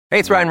Hey,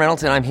 it's Ryan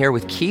Reynolds, and I'm here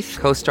with Keith,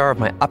 co-star of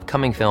my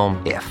upcoming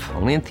film, If,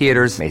 only in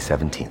theaters May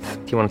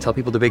 17th. Do you want to tell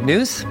people the big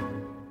news?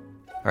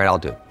 All right, I'll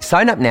do it.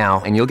 Sign up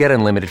now and you'll get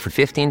unlimited for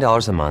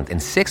 $15 a month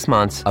and 6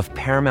 months of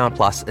Paramount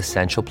Plus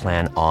Essential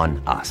Plan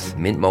on us.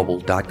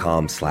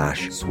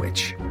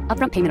 MintMobile.com/switch.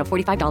 Upfront payment of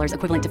 $45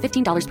 equivalent to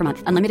 $15 per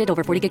month. Unlimited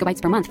over 40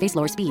 gigabytes per month. Face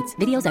lower speeds.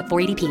 Videos at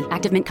 480p.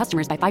 Active Mint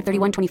customers by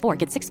 531.24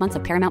 get 6 months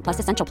of Paramount Plus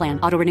Essential Plan.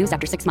 Auto renews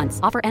after 6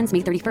 months. Offer ends May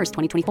 31st,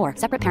 2024.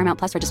 Separate Paramount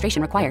Plus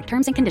registration required.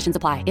 Terms and conditions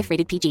apply if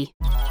rated PG.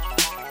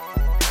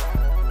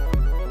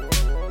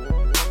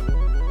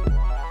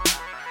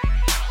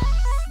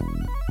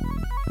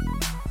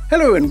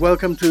 Hello and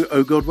welcome to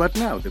Oh God, What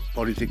Now, the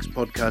politics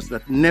podcast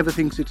that never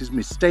thinks it is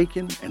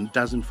mistaken and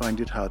doesn't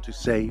find it hard to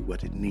say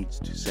what it needs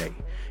to say,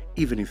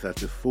 even if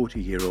that's a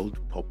 40-year-old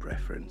pop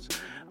reference.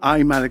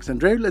 I'm Alex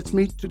Andreou. Let's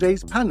meet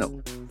today's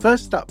panel.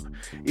 First up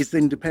is the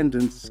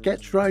Independent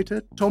sketch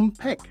writer Tom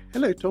Peck.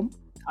 Hello, Tom.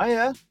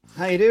 Hiya.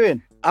 How you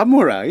doing? I'm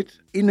all right.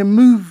 In a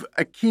move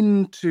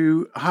akin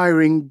to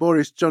hiring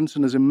Boris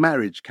Johnson as a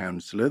marriage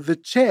counsellor, the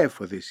chair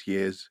for this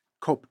year's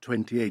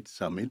COP28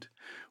 summit,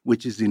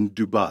 which is in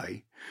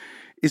Dubai,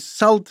 is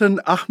Sultan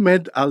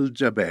Ahmed Al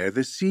Jaber,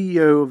 the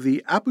CEO of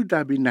the Abu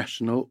Dhabi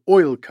National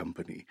Oil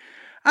Company.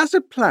 As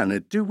a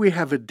planet, do we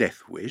have a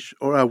death wish,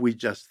 or are we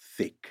just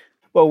thick?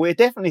 Well, we're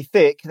definitely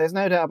thick. There's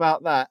no doubt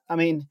about that. I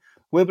mean,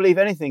 we'll believe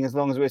anything as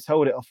long as we're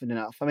told it often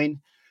enough. I mean,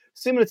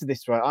 similar to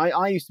this, right?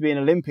 I used to be an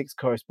Olympics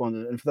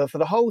correspondent, and for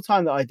the whole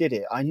time that I did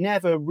it, I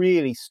never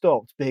really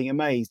stopped being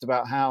amazed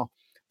about how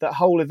that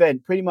whole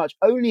event pretty much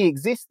only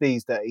exists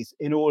these days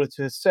in order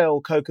to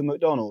sell Coke and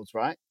McDonald's,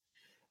 right?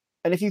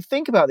 And if you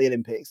think about the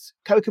Olympics,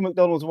 Coke and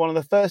McDonald's are one of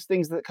the first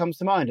things that comes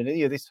to mind. And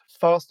this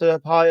faster,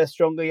 higher,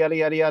 stronger, yada,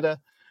 yada, yada.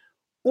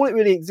 All it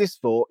really exists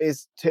for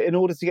is in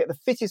order to get the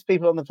fittest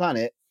people on the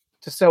planet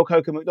to sell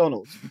Coke and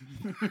McDonald's.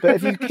 But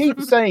if you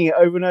keep saying it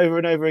over and over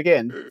and over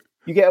again,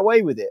 you get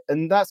away with it.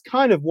 And that's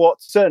kind of what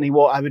Abu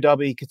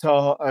Dhabi,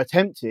 Qatar are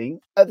attempting.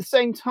 At the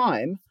same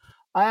time,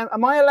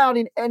 am I allowed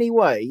in any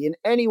way,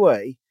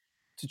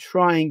 to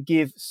try and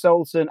give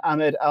Sultan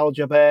Ahmed Al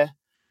Jaber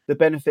the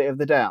benefit of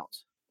the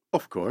doubt?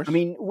 Of course. I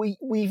mean,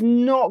 we've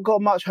not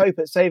got much hope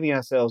at saving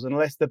ourselves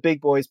unless the big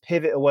boys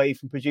pivot away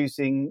from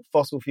producing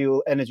fossil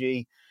fuel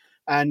energy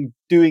and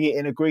doing it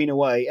in a greener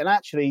way. And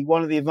actually,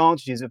 one of the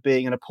advantages of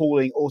being an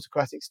appalling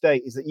autocratic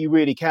state is that you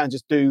really can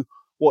just do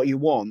what you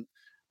want.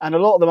 And a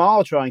lot of them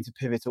are trying to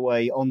pivot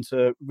away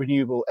onto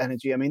renewable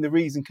energy. I mean, the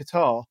reason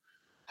Qatar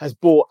has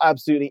bought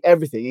absolutely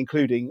everything,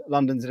 including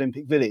London's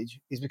Olympic Village,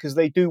 is because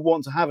they do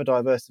want to have a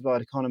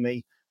diversified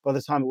economy by the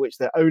time at which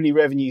their only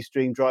revenue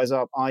stream dries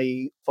up,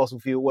 i.e. fossil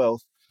fuel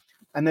wealth.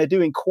 And they're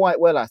doing quite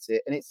well at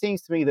it. And it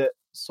seems to me that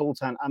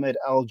Sultan Ahmed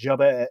Al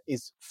Jaber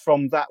is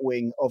from that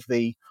wing of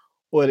the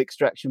oil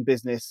extraction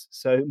business.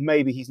 So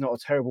maybe he's not a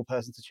terrible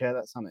person to chair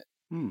that summit.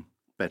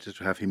 Better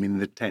to have him in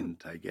the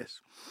tent, I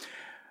guess.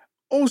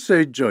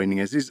 Also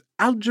joining us is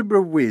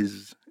Algebra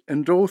Whiz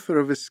and author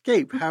of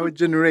Escape, How a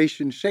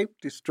Generation Shaped,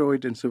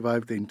 Destroyed and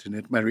Survived the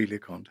Internet, Marie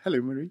Leconte.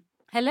 Hello, Marie.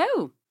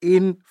 Hello.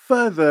 In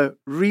further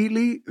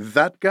really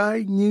that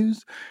guy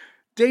news,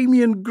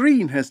 Damian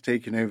Green has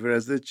taken over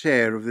as the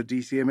chair of the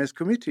DCMS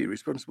committee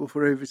responsible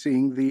for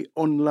overseeing the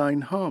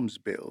online harms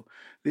bill.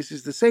 This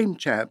is the same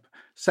chap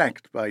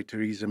sacked by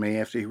Theresa May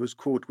after he was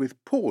caught with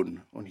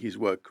porn on his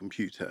work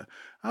computer.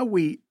 Are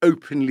we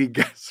openly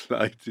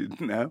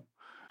gaslighted now?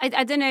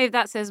 I don't know if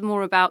that says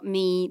more about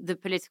me, the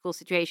political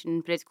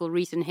situation, political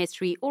recent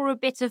history, or a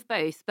bit of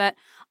both. But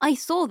I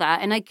saw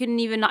that and I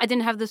didn't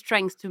have the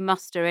strength to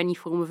muster any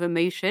form of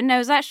emotion. I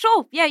was like,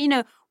 sure,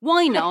 yeah,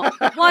 why not?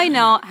 Why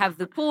not have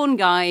the porn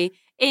guy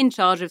in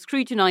charge of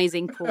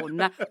scrutinizing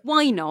porn?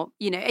 Why not?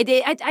 I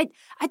didn't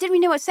really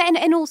know what to say.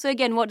 And also,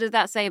 again, what does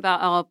that say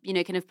about our,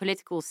 kind of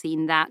political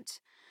scene that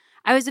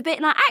I was a bit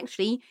like,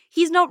 actually,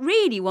 he's not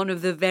really one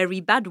of the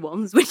very bad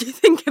ones when you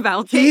think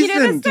about it. He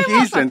isn't.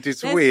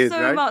 It's weird,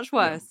 so right? much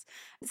worse.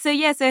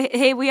 Yeah. So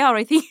here we are.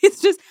 I think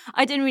it's just,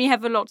 I didn't really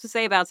have a lot to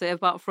say about it,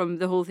 apart from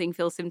the whole thing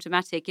feels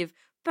symptomatic of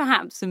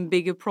perhaps some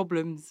bigger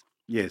problems.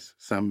 Yes,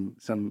 some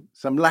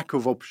lack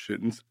of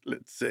options,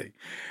 let's say.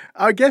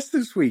 Our guest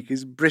this week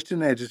is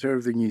Britain editor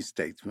of the New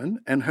Statesman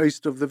and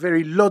host of the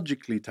very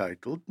logically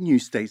titled New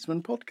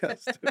Statesman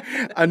podcast.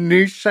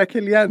 Anoush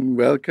Shakelian,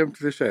 welcome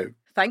to the show.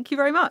 Thank you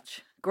very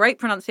much. Great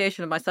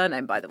pronunciation of my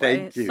surname, by the way.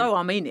 Thank you. It's so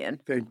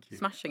Armenian. Thank you.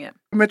 Smashing it.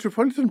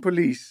 Metropolitan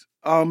Police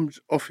armed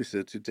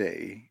officer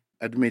today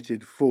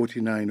admitted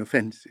 49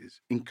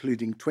 offences,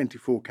 including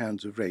 24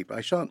 counts of rape.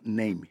 I shan't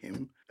name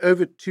him.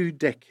 Over 2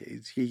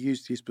 decades, he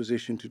used his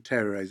position to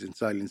terrorise and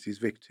silence his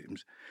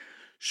victims.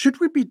 Should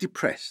we be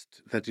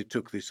depressed that it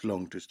took this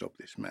long to stop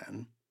this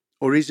man?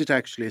 Or is it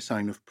actually a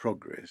sign of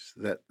progress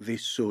that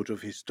this sort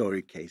of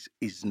historic case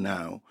is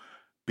now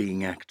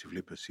being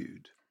actively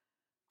pursued?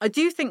 I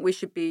do think we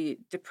should be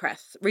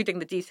depressed. Reading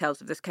the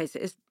details of this case,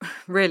 it is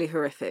really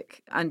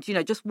horrific. And,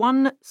 just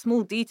one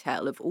small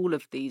detail of all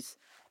of these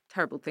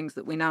terrible things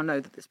that we now know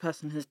that this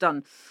person has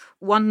done.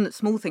 One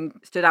small thing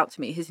stood out to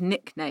me, his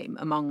nickname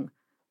among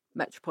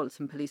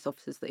Metropolitan Police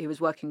officers that he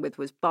was working with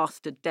was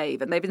Bastard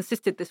Dave. And they've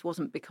insisted this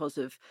wasn't because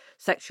of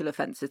sexual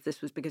offences.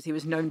 This was because he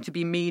was known to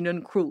be mean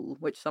and cruel,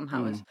 which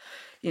somehow is,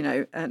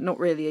 not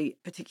really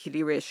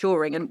particularly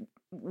reassuring. And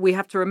we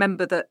have to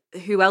remember that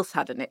who else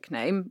had a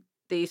nickname?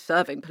 The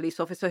serving police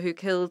officer who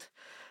killed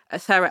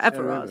Sarah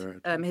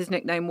Everard. His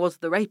nickname was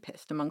the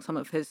rapist among some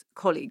of his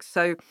colleagues.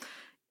 So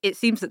it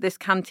seems that this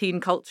canteen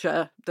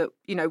culture that,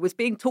 was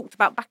being talked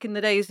about back in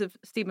the days of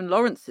Stephen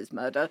Lawrence's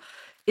murder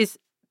is,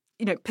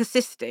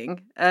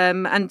 persisting.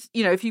 And,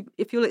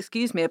 if you'll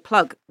excuse me, a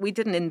plug, we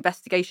did an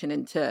investigation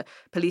into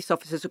police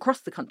officers across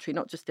the country,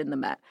 not just in the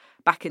Met,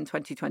 back in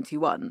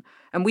 2021.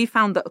 And we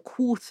found that a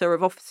quarter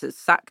of officers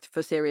sacked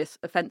for serious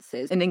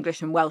offences in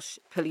English and Welsh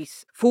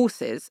police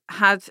forces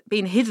had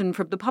been hidden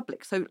from the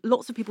public. So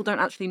lots of people don't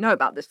actually know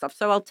about this stuff.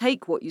 So I'll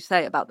take what you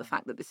say about the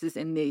fact that this is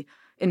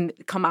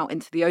come out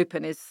into the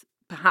open is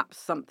perhaps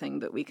something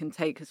that we can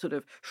take a sort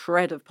of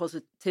shred of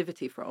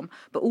positivity from.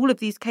 But all of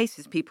these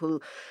cases,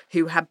 people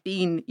who have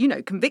been,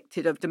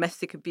 convicted of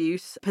domestic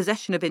abuse,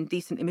 possession of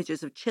indecent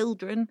images of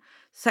children,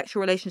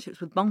 sexual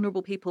relationships with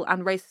vulnerable people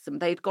and racism,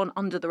 they'd gone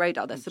under the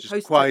radar. They're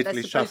supposed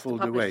quietly to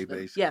shuffled away, them.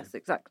 basically. Yes,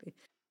 exactly.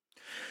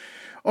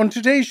 On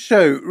today's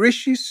show,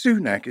 Rishi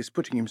Sunak is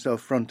putting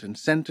himself front and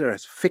centre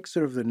as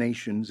fixer of the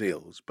nation's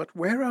ills. But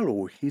where are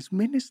all his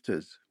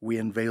ministers? We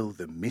unveil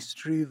the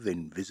mystery of the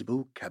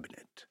invisible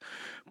cabinet.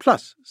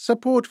 Plus,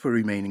 support for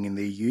remaining in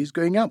the EU is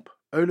going up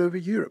all over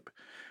Europe.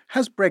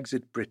 Has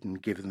Brexit Britain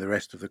given the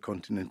rest of the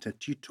continent a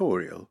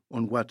tutorial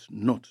on what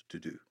not to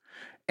do?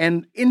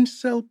 And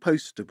incel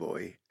poster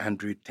boy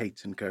Andrew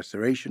Tate's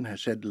incarceration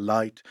has shed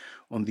light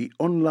on the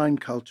online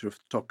culture of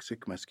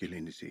toxic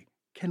masculinity.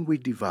 Can we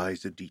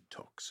devise a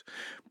detox?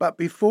 But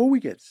before we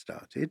get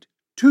started,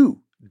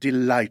 2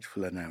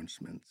 delightful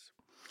announcements.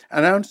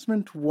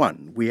 Announcement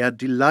 1. We are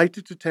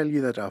delighted to tell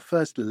you that our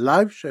first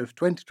live show of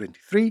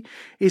 2023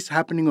 is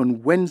happening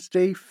on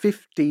Wednesday,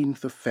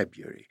 15th of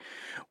February.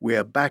 We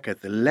are back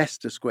at the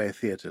Leicester Square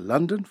Theatre,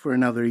 London, for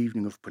another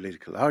evening of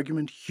political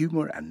argument,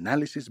 humour,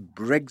 analysis,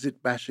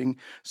 Brexit bashing,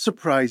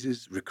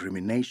 surprises,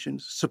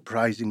 recriminations,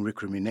 surprising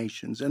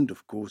recriminations, and,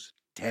 of course,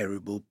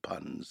 terrible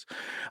puns.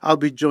 I'll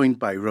be joined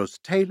by Ros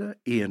Taylor,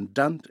 Ian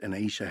Dunt and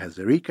Aisha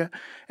Hazarika,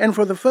 and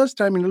for the first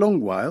time in a long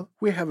while,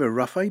 we have a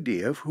rough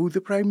idea of who the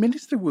Prime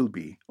Minister will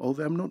be,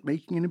 although I'm not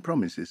making any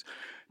promises.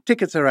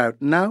 Tickets are out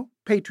now.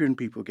 Patreon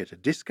people get a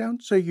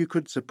discount, so you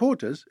could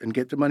support us and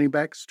get the money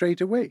back straight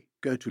away.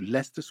 Go to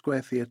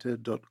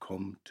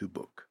leicestersquaretheatre.com to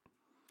book.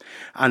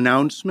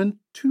 Announcement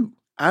 2.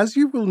 As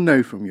you will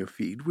know from your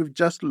feed, we've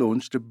just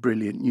launched a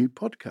brilliant new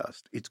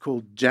podcast. It's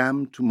called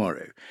Jam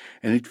Tomorrow,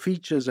 and it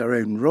features our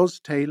own Ros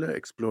Taylor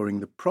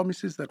exploring the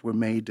promises that were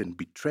made and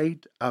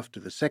betrayed after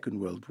the Second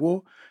World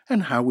War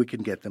and how we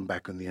can get them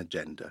back on the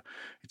agenda.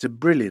 It's a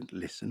brilliant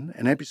listen,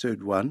 and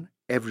episode 1,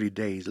 Every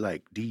Day's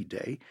Like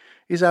D-Day,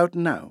 is out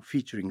now,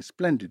 featuring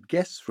splendid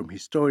guests from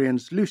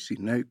historians Lucy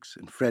Noakes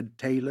and Fred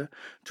Taylor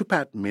to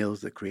Pat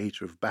Mills, the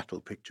creator of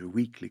Battle Picture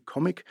Weekly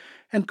comic,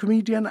 and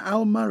comedian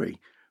Al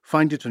Murray.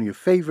 Find it on your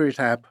favourite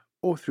app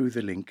or through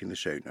the link in the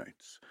show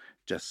notes.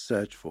 Just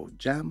search for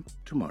Jam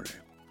Tomorrow.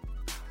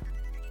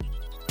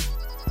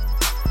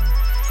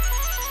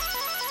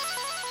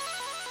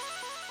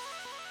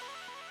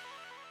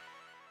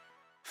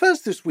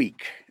 First this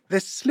week, the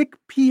slick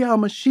PR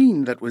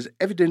machine that was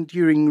evident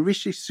during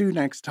Rishi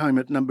Sunak's time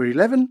at number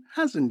 11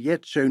 hasn't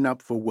yet shown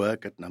up for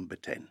work at number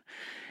 10.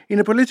 In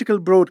a political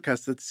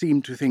broadcast that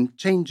seemed to think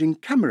changing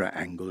camera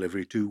angle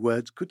every 2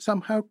 words could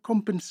somehow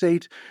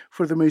compensate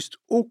for the most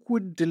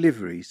awkward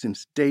delivery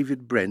since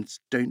David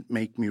Brent's Don't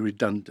Make Me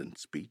Redundant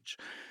speech,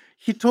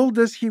 he told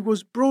us he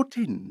was brought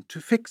in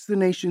to fix the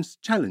nation's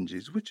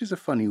challenges, which is a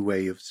funny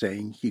way of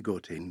saying he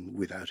got in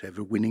without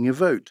ever winning a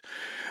vote.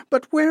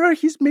 But where are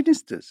his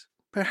ministers?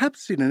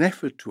 Perhaps in an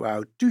effort to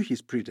outdo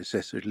his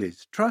predecessor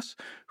Liz Truss,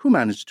 who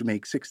managed to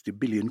make 60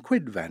 billion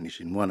quid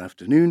vanish in one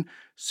afternoon,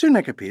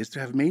 Sunak appears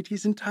to have made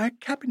his entire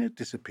cabinet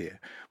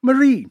disappear.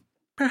 Marie,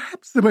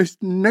 perhaps the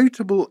most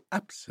notable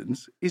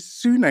absence is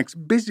Sunak's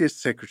busiest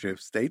Secretary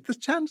of State, the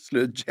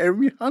Chancellor,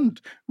 Jeremy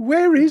Hunt.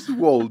 Where is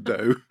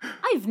Waldo?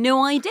 I have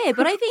no idea,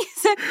 but I think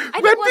so.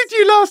 When did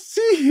you last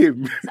see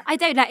him? I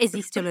don't know. Is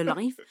he still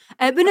alive?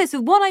 But no,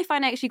 so what I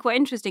find actually quite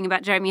interesting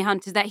about Jeremy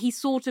Hunt is that he's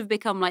sort of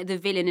become like the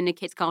villain in a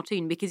kid's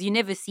cartoon because you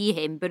never see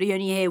him, but you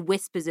only hear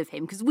whispers of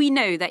him. Because we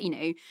know that,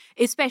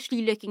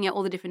 especially looking at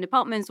all the different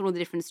departments, all the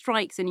different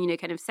strikes and,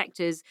 kind of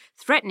sectors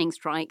threatening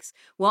strikes,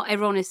 what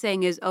everyone is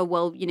saying is, oh,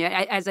 well,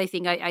 as I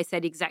think I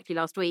said exactly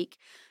last week,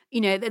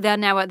 they're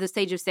now at the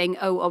stage of saying,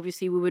 oh,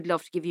 obviously we would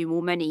love to give you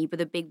more money, but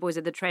the big boys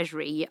at the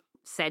Treasury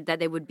said that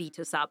they would beat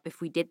us up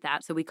if we did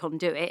that, so we can't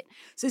do it.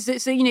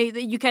 So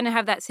you kind of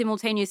have that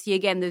simultaneously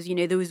again. There's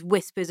those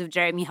whispers of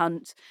Jeremy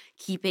Hunt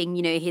keeping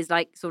his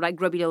sort of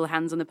grubby little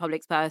hands on the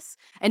public's purse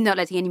and not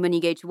letting any money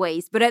go to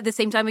waste. But at the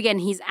same time, again,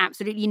 he's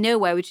absolutely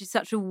nowhere, which is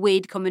such a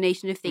weird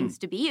combination of things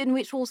to be, and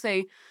which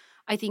also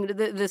I think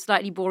the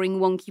slightly boring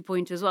wonky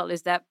point as well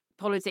is that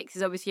politics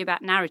is obviously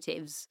about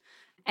narratives.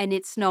 And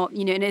it's not,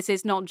 and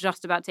it's not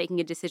just about taking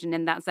a decision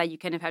and that's that. You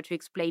kind of have to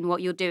explain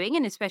what you're doing.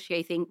 And especially,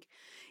 I think,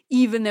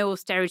 even though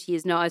austerity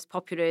is not as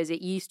popular as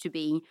it used to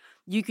be,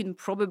 you can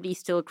probably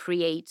still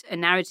create a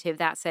narrative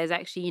that says,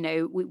 actually,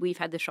 we've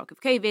had the shock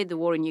of COVID, the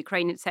war in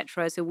Ukraine,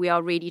 etc. So we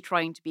are really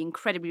trying to be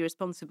incredibly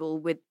responsible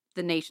with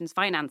the nation's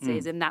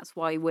finances. And that's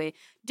why we're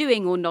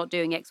doing or not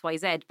doing X, Y,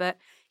 Z. But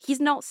he's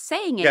not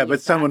saying it. Yeah,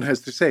 but someone has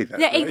to say that.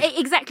 Yeah, right?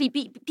 Exactly.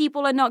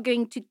 People are not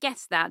going to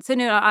guess that. So,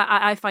 no,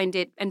 I find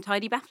it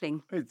entirely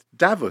baffling. It's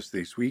Davos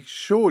this week.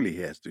 Surely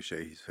he has to show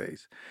his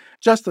face.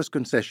 Just as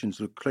concessions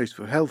look close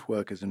for health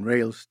workers and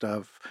rail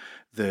staff,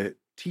 the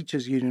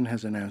Teachers Union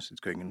has announced it's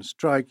going on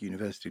strike.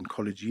 University and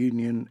College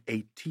Union,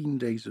 18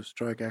 days of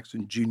strike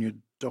action. Junior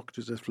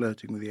doctors are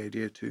flirting with the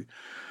idea too.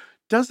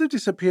 Does the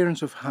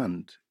disappearance of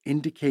Hunt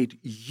indicate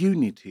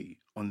unity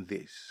on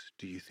this,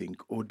 do you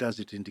think, or does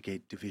it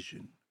indicate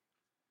division?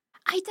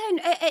 I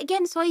don't.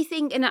 Again, so I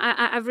think, and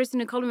I've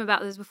written a column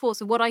about this before,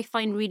 so what I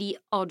find really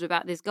odd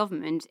about this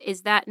government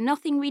is that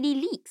nothing really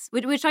leaks,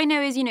 which I know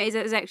is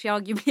actually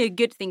arguably a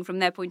good thing from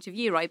their point of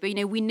view, right? But,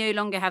 we no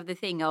longer have the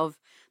thing of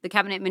the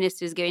cabinet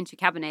ministers go into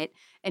cabinet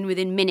and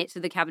within minutes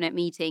of the cabinet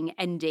meeting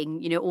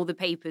ending, all the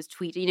papers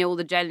tweet, all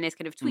the journalists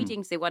kind of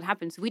tweeting, say what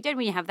happened. So we don't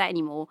really have that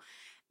anymore.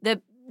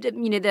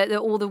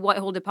 All the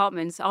Whitehall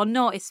departments are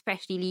not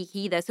especially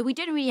leaky either. So we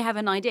don't really have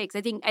an idea, because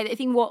I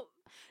think what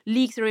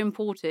leaks are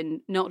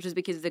important, not just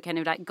because of the kind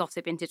of like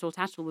gossip and tittle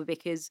tattle, but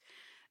because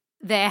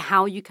they're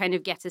how you kind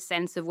of get a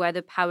sense of where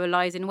the power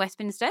lies in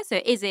Westminster.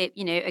 So is it,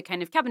 a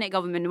kind of cabinet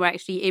government where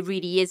actually it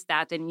really is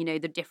that, and,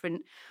 the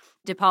different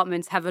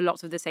departments have a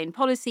lot of the same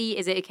policy?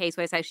 Is it a case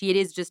where it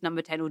is just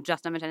number 10 or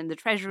just number 10 in the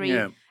Treasury,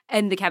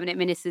 and the cabinet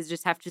ministers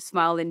just have to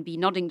smile and be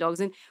nodding dogs?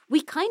 And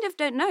we kind of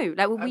don't know.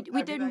 Like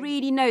we don't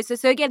really know.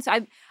 So again,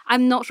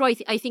 I'm not sure.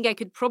 I think I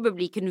could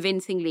probably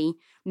convincingly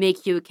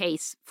make you a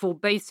case for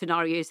both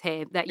scenarios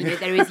here, that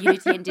there is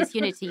unity and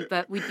disunity,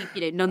 but we'd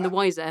be none the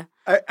wiser.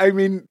 I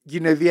mean,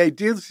 the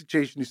ideal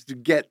situation is to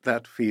get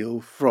that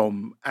feel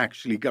from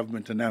actually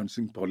government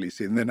announcing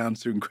policy and then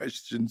answering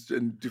questions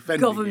and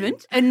defending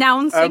government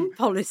announcing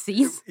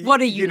policies.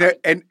 What are you?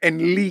 And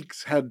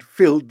leaks had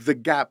filled the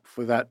gap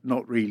for that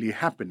not really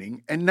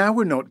happening, and now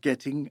we're not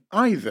getting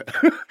either.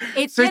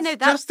 It's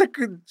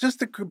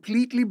just a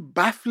completely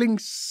baffling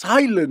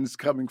silence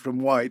coming from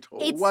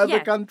Whitehall while the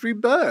country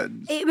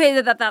burns.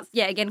 That's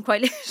again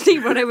quite literally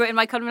what I wrote in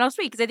my column last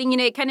week, because I think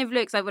it kind of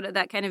looks like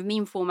that kind of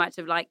meme format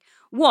of like,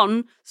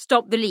 1,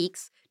 stop the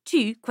leaks.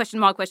 2, question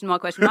mark.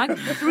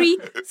 3,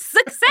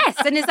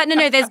 success. And it's like,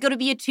 no, there's got to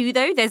be a 2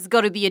 though. There's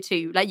got to be a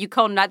 2. Like you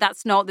can't. Like,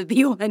 that's not the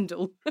be all end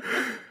all.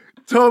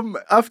 Tom,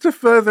 after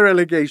further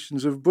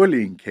allegations of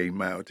bullying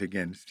came out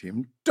against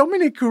him,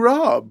 Dominic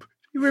Raab,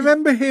 you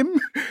remember him?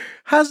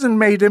 Hasn't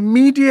made a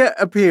media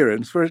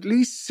appearance for at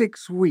least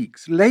 6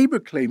 weeks. Labour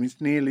claim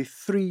it's nearly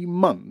 3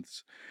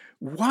 months.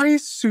 Why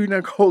is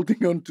Sunak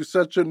holding on to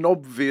such an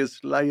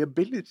obvious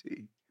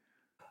liability?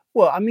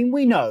 Well, I mean,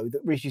 we know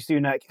that Rishi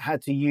Sunak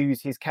had to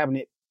use his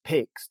cabinet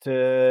picks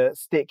to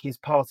stick his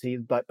party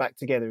back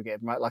together again,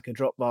 right, like a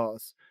drop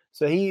vase.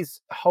 So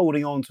he's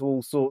holding on to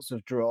all sorts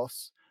of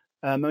dross.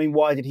 I mean,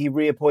 why did he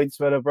reappoint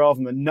Suella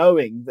Braverman,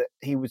 knowing that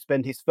he would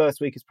spend his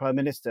first week as Prime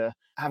Minister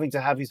having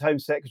to have his Home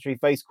Secretary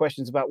face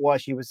questions about why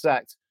she was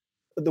sacked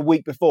the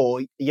week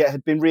before, yet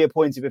had been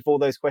reappointed before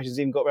those questions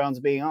even got around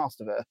to being asked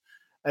of her?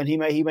 And he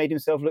made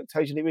himself look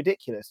totally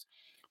ridiculous.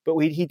 But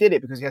he did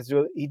it because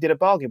he did a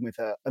bargain with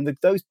her, and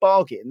those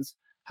bargains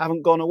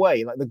haven't gone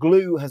away. Like the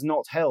glue has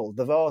not held.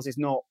 The vase is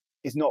not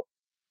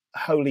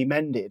wholly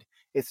mended.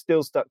 It's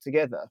still stuck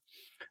together.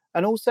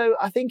 And also,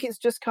 I think it's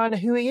just kind of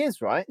who he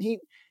is, right?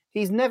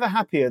 He's never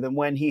happier than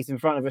when he's in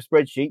front of a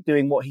spreadsheet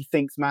doing what he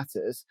thinks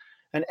matters,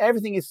 and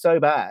everything is so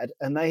bad,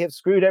 and they have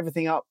screwed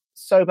everything up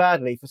so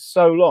badly for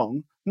so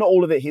long. Not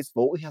all of it his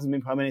fault. He hasn't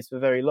been Prime Minister for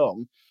very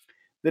long.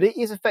 That it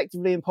is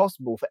effectively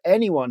impossible for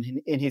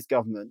anyone in his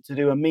government to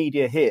do a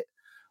media hit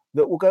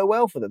that will go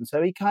well for them. So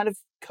he kind of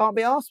can't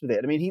be asked with it.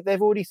 I mean,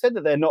 they've already said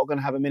that they're not going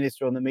to have a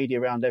minister on the media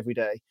round every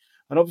day.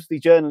 And obviously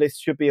journalists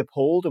should be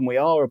appalled, and we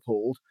are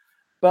appalled.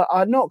 But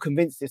I'm not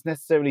convinced it's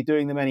necessarily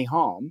doing them any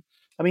harm.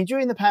 I mean,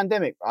 during the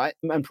pandemic, right,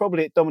 and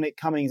probably at Dominic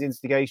Cummings'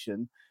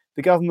 instigation,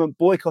 the government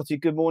boycotted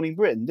Good Morning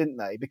Britain, didn't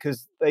they?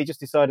 Because they just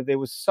decided there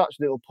was such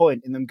little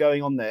point in them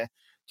going on there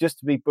just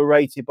to be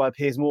berated by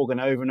Piers Morgan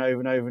over and over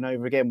and over and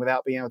over again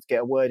without being able to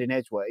get a word in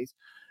edgeways.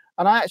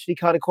 And I actually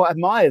kind of quite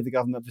admired the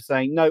government for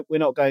saying, no, we're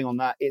not going on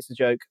that. It's a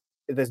joke.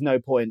 There's no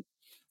point.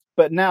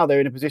 But now they're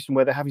in a position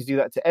where they're having to do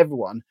that to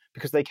everyone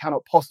because they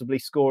cannot possibly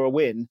score a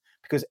win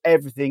because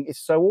everything is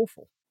so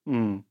awful.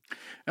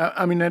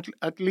 I mean,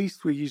 at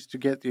least we used to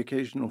get the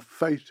occasional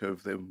photo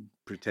of them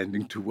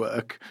pretending to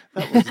work.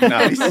 That was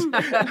nice.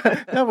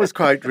 That was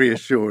quite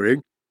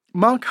reassuring.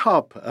 Mark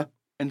Harper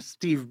and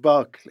Steve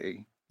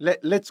Barclay.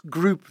 Let's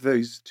group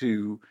those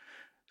two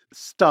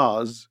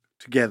stars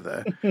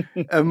together.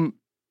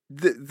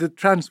 The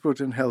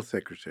Transport and Health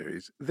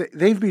Secretaries,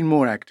 they've been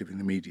more active in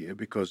the media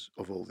because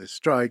of all the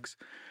strikes.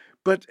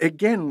 But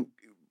again,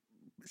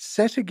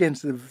 set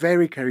against the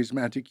very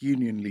charismatic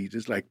union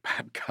leaders like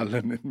Pat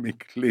Cullen and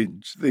Mick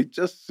Lynch, they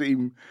just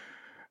seem,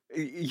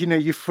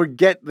 you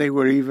forget they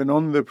were even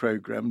on the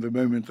programme the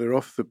moment they're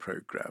off the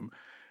programme.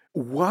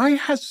 Why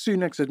has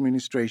Sunak's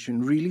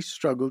administration really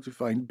struggled to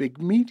find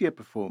big media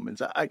performance?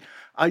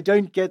 I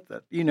don't get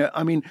that.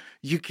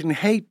 You can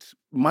hate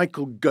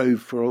Michael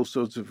Gove for all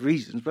sorts of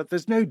reasons, but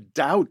there's no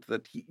doubt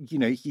that he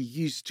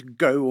used to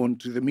go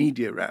onto the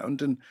media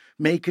round and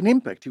make an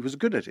impact. He was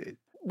good at it.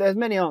 There's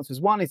many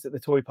answers. One is that the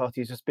Tory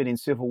party has just been in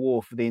civil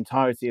war for the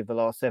entirety of the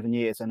last 7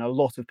 years, and a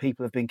lot of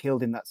people have been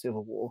killed in that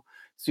civil war.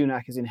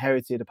 Sunak has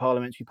inherited a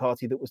parliamentary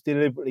party that was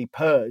deliberately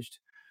purged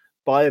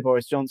by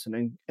Boris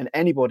Johnson, and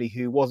anybody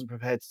who wasn't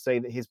prepared to say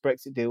that his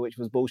Brexit deal, which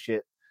was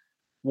bullshit,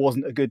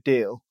 wasn't a good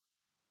deal,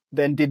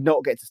 then did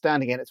not get to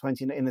stand again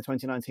in the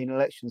 2019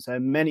 election. So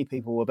many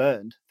people were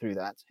burned through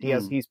that.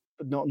 He's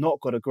not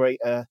got a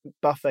great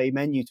buffet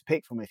menu to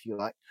pick from, if you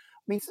like.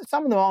 I mean,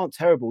 some of them aren't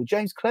terrible.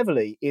 James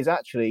Cleverly is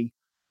actually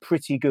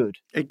pretty good.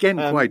 Again,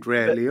 quite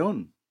rarely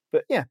on.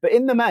 But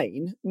in the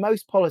main,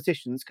 most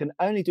politicians can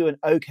only do an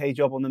okay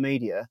job on the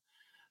media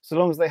so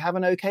long as they have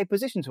an okay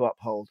position to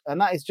uphold. And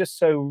that is just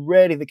so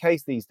rarely the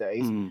case these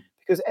days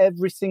because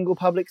every single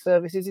public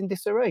service is in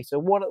disarray. So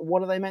what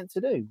are they meant to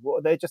do?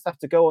 They just have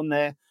to go on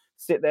there,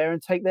 sit there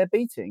and take their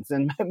beatings.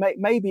 And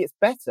maybe it's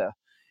better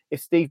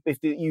if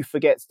you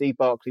forget Steve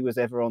Barclay was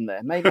ever on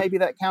there. Maybe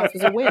that counts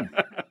as a win.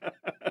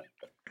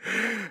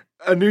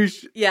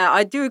 Anoosh? Yeah,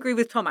 I do agree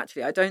with Tom,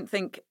 actually.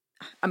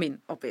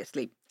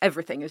 Obviously,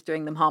 everything is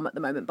doing them harm at the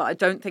moment, but I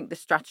don't think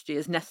this strategy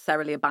is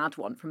necessarily a bad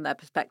one from their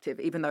perspective,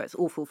 even though it's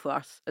awful for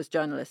us as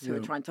journalists who are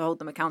trying to hold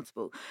them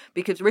accountable,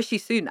 because Rishi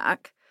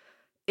Sunak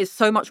is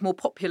so much more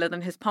popular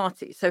than his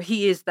party. So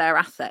he is their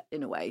asset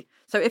in a way.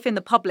 So if in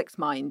the public's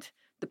mind,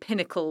 the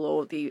pinnacle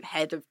or the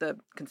head of the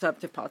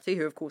Conservative Party,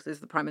 who of course is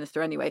the Prime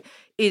Minister anyway,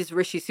 is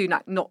Rishi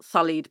Sunak not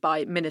sullied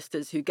by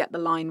ministers who get the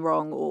line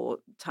wrong or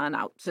turn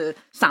out to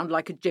sound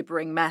like a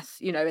gibbering mess,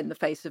 in the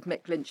face of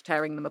Mick Lynch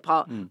tearing them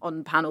apart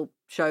on panel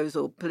shows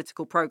or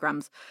political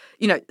programmes,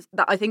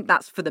 I think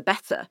that's for the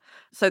better.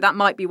 So that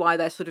might be why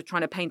they're sort of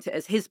trying to paint it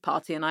as his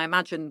party. And I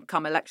imagine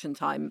come election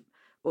time,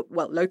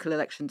 local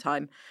election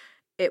time,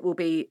 it will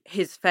be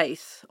his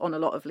face on a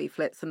lot of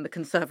leaflets and the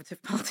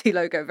Conservative Party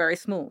logo very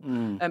small,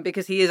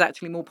 because he is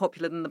actually more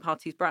popular than the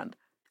party's brand.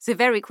 So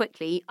very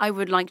quickly, I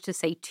would like to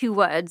say 2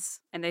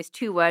 words, and those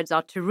 2 words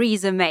are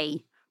Theresa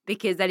May,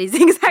 because that is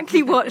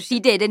exactly what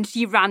she did. And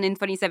she ran in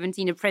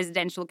 2017 a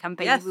presidential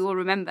campaign, yes. We all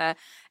remember.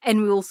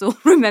 And we also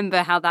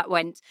remember how that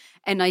went.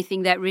 And I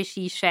think that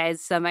Rishi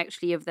shares some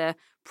actually of the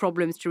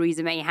problems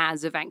Theresa May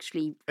has of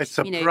actually... A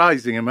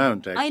surprising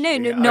amount, actually. I know,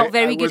 not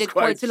very good at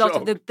quite a lot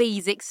of the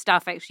basic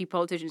stuff actually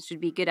politicians should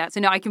be good at.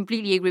 So no, I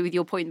completely agree with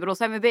your point, but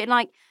also I'm a bit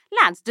like,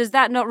 lads, does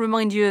that not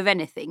remind you of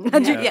anything?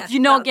 Yeah. Do you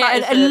not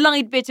get a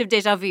light bit of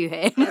déjà vu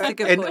here? That's a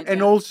good point.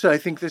 And also, I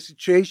think the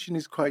situation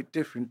is quite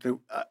different.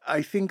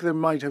 I think there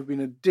might have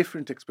been a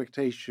different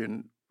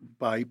expectation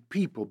by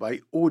people, by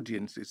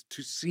audiences,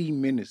 to see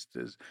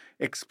ministers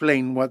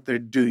explain what they're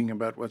doing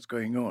about what's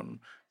going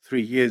on 3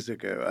 years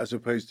ago, as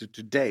opposed to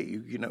today,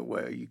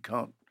 where you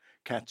can't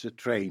catch a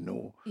train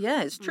or...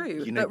 Yeah, it's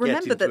true. But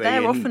remember that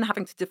they're often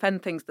having to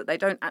defend things that they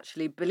don't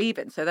actually believe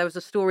in. So there was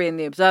a story in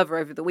The Observer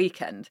over the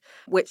weekend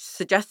which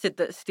suggested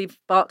that Steve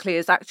Barclay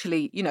is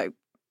actually,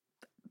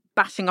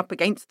 bashing up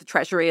against the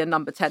Treasury and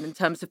Number 10 in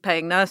terms of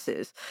paying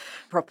nurses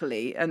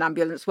properly and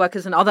ambulance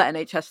workers and other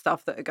NHS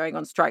staff that are going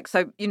on strike.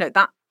 So,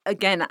 that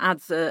again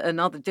adds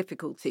another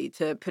difficulty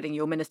to putting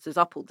your ministers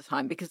up all the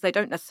time because they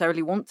don't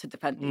necessarily want to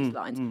defend these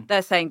lines.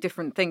 They're saying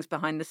different things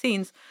behind the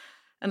scenes.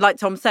 And like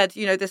Tom said,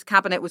 this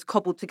cabinet was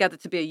cobbled together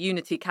to be a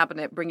unity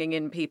cabinet, bringing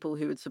in people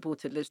who had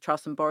supported Liz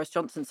Truss and Boris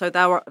Johnson. So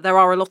there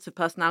are a lot of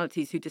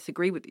personalities who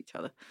disagree with each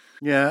other.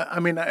 Yeah,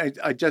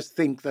 I just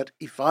think that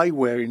if I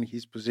were in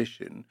his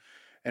position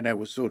and I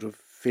was sort of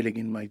filling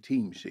in my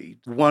team sheet,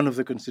 one of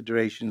the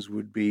considerations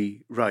would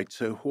be, right,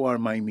 so who are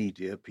my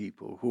media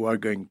people who are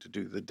going to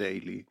do the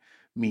daily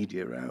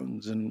media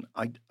rounds? And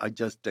I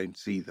just don't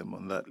see them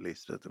on that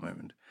list at the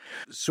moment.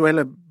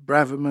 Suella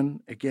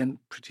Braverman, again,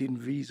 pretty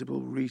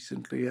invisible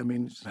recently.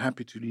 She's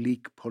happy to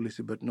leak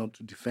policy but not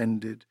to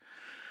defend it,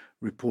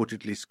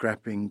 reportedly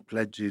scrapping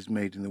pledges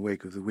made in the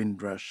wake of the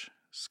Windrush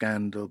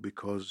scandal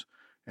because,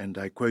 and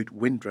I quote,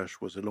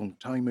 Windrush was a long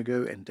time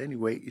ago and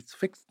anyway, it's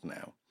fixed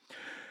now.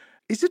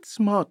 Is it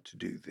smart to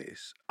do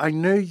this? I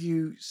know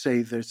you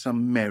say there's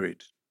some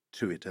merit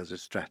to it as a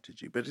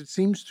strategy, but it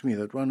seems to me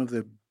that one of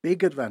the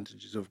big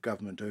advantages of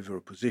government over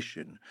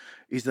opposition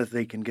is that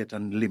they can get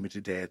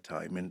unlimited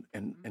airtime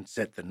and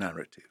set the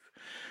narrative.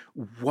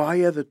 Why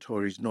are the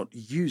Tories not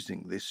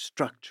using this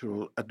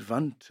structural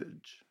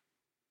advantage?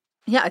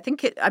 Yeah, I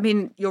think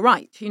you're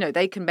right.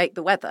 They can make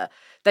the weather.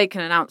 They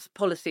can announce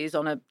policies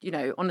on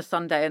a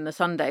Sunday and the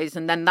Sundays,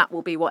 and then that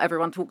will be what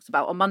everyone talks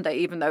about on Monday,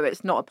 even though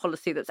it's not a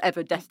policy that's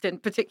ever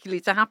destined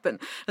particularly to happen,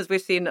 as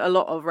we've seen a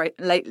lot of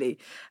lately.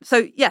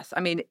 So, yes,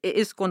 it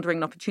is squandering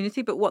an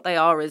opportunity, but what they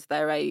are is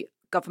they're a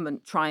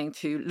government trying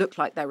to look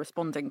like they're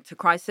responding to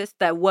crisis.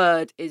 Their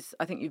word is,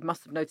 I think you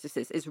must have noticed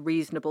this, is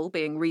reasonable,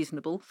 being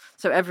reasonable.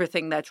 So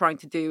everything they're trying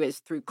to do is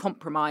through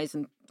compromise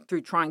and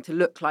through trying to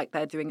look like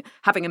they're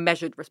having a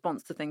measured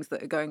response to things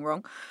that are going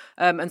wrong.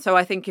 And so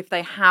I think if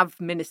they have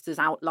ministers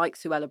out like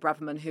Suella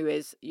Braverman, who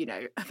is,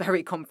 a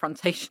very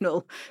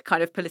confrontational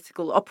kind of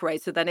political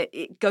operator, then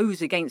it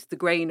goes against the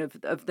grain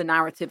of the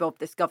narrative of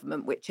this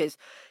government, which is,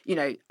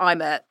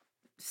 I'm a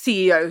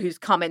CEO who's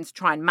come in to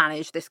try and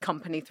manage this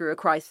company through a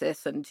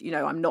crisis, and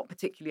I'm not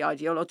particularly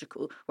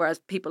ideological, whereas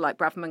people like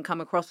Braverman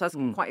come across as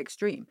quite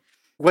extreme.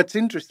 What's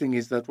interesting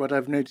is that what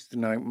I've noticed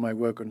in my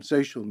work on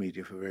social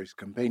media for various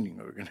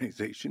campaigning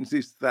organizations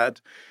is that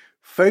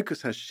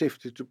focus has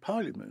shifted to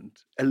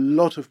Parliament. A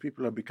lot of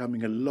people are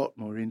becoming a lot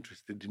more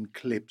interested in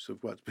clips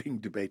of what's being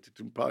debated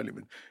in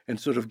Parliament and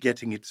sort of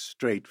getting it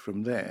straight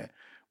from there,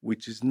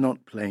 which is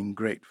not playing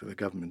great for the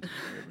government at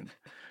the moment.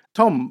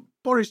 Tom,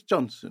 Boris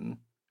Johnson,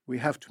 we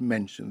have to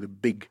mention the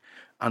big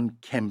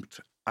unkempt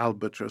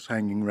albatross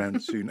hanging around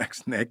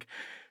Sunak's neck,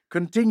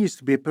 continues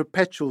to be a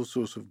perpetual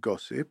source of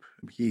gossip.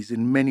 He's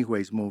in many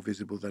ways more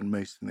visible than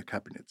most in the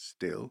cabinet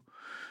still.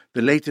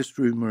 The latest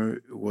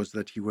rumour was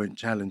that he won't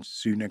challenge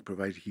Sunak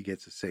provided he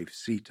gets a safe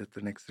seat at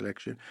the next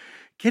election.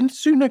 Can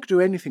Sunak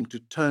do anything to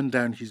turn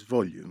down his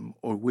volume,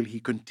 or will he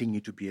continue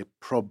to be a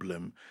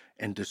problem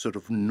and a sort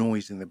of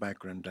noise in the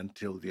background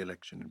until the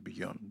election and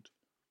beyond?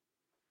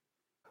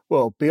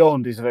 Well,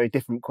 beyond is a very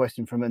different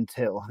question from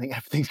until. I think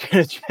everything's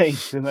going to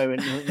change the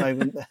moment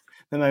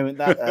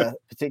that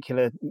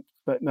particular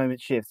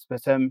moment shifts.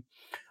 But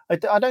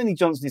I don't think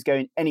Johnson is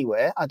going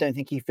anywhere. I don't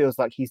think he feels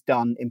like he's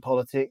done in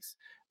politics,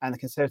 and the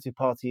Conservative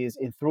Party is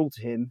enthralled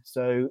to him.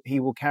 So he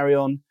will carry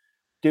on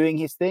doing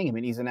his thing. I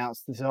mean, he's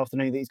announced this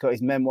afternoon that he's got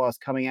his memoirs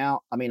coming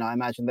out. I mean, I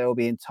imagine they will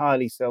be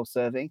entirely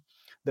self-serving.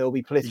 There will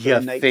be political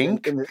in nature.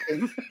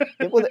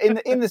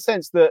 In the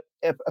sense that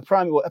a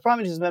prime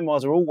minister's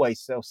memoirs are always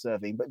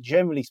self-serving, but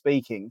generally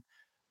speaking,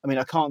 I mean,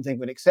 I can't think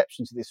of an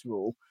exception to this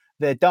rule.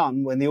 They're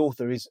done when the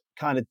author is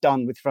kind of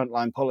done with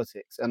frontline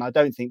politics, and I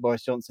don't think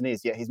Boris Johnson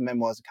is yet. His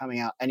memoirs are coming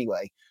out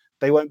anyway.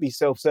 They won't be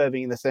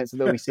self-serving in the sense that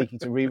they'll be seeking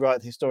to rewrite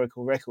the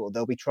historical record.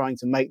 They'll be trying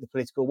to make the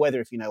political weather,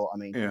 if you know what I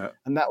mean. Yeah.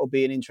 And that will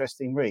be an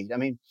interesting read. I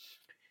mean,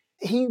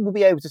 he will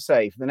be able to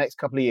say for the next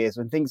couple of years,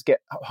 when things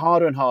get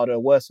harder and harder,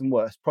 worse and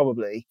worse,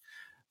 probably,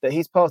 that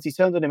his party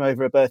turned on him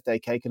over a birthday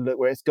cake and look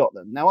where it's got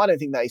them. Now, I don't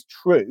think that is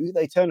true.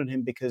 They turned on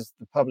him because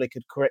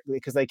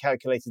because they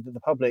calculated that the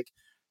public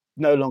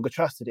no longer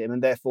trusted him,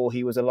 and therefore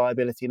he was a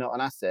liability, not an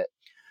asset.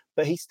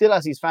 But he still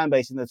has his fan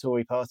base in the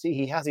Tory party.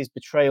 He has his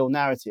betrayal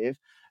narrative.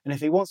 And if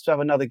he wants to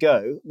have another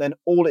go, then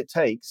all it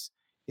takes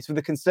is for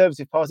the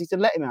Conservative Party to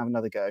let him have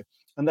another go.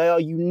 And they are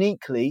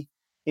uniquely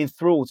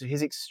enthralled to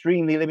his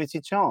extremely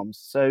limited charms.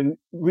 So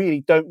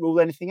really don't rule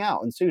anything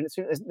out. And soon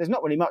there's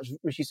not really much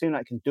Rishi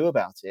Sunak can do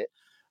about it,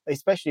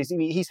 especially as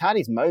he's had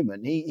his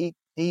moment. He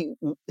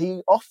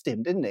offed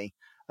him, didn't he?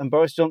 And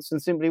Boris Johnson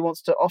simply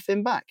wants to off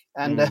him back.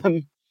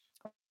 And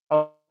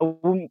I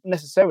wouldn't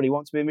necessarily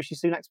want to be in Rishi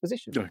Sunak's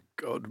position. Oh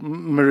God,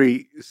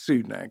 Marie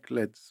Sunak.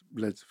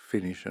 Let's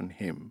finish on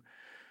him.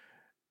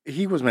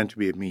 He was meant to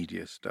be a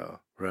media star,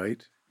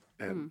 right?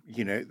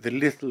 The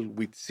little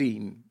we'd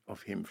seen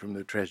of him from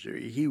the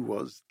Treasury, he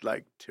was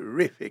like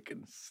terrific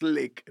and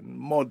slick and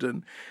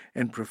modern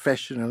and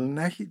professional. And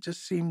now he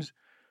just seems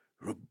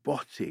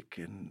robotic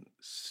and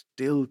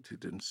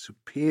stilted and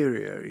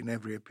superior in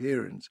every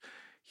appearance.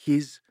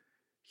 His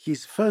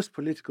first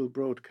political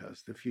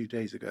broadcast a few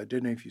days ago, I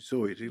don't know if you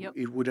saw it,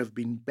 it would have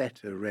been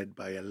better read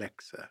by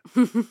Alexa.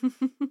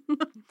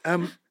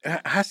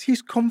 Has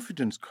his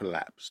confidence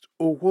collapsed,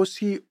 or was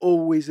he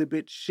always a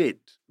bit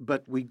shit,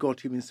 but we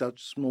got him in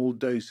such small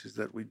doses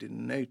that we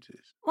didn't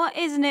notice? Well,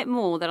 isn't it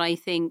more that I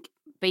think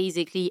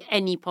basically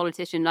any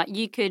politician, like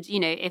you could,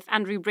 if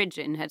Andrew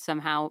Bridgen had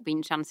somehow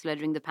been Chancellor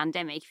during the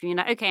pandemic, if you're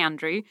like, okay,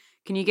 Andrew,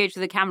 can you go to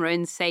the camera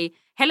and say,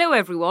 hello,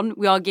 everyone,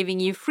 we are giving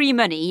you free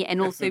money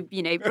and also,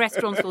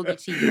 restaurants will be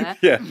cheaper.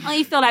 Yeah.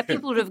 I feel like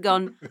people would have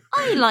gone,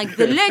 I like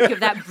the look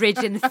of that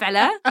Bridgen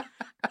fella.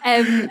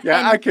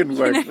 I can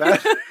work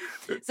that.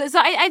 So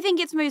I think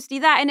it's mostly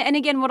that. And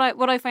again, what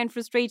I find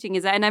frustrating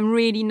is that, and I'm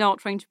really not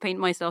trying to paint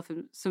myself as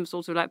some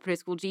sort of like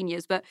political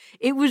genius, but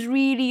it was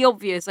really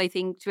obvious, I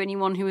think, to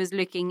anyone who was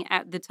looking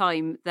at the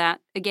time that,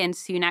 again,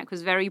 Sunak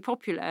was very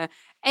popular.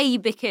 A,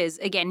 because,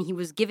 again, he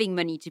was giving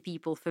money to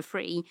people for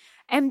free.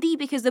 And B,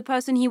 because the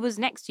person he was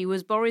next to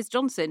was Boris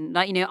Johnson.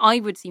 Like, I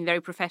would seem very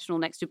professional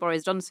next to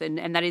Boris Johnson,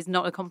 and that is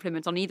not a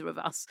compliment on either of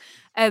us.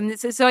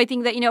 So I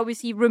think that,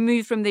 obviously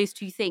removed from those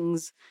two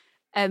things,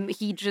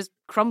 he just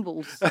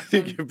crumbles. I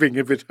think you're being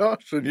a bit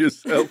harsh on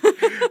yourself.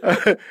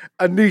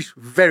 Anish,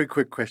 very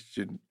quick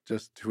question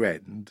just to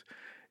end.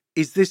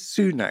 Is this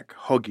Sunak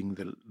hogging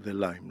the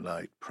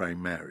limelight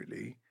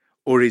primarily,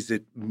 or is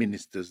it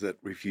ministers that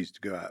refuse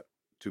to go out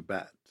to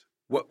bat?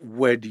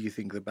 Where do you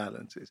think the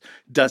balance is?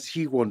 Does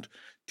he want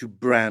to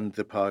brand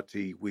the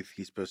party with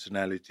his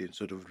personality and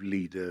sort of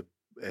lead a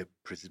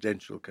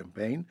presidential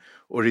campaign?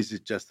 Or is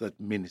it just that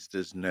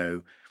ministers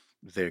know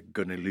they're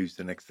going to lose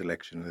the next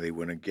election and they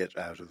want to get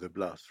out of the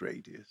blast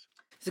radius?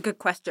 It's a good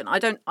question. I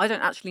don't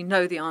actually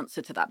know the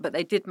answer to that, but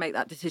they did make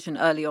that decision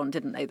early on,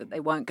 didn't they, that they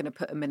weren't going to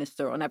put a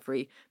minister on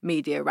every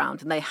media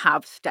round, and they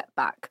have stepped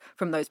back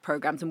from those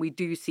programmes, and we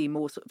do see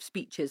more sort of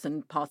speeches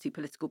and party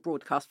political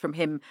broadcasts from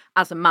him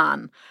as a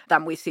man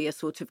than we see a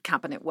sort of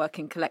cabinet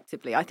working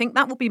collectively. I think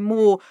that will be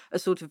more a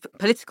sort of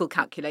political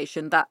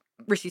calculation that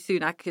Rishi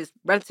Sunak is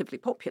relatively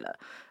popular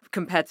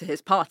compared to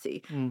his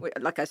party,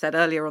 like I said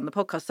earlier on the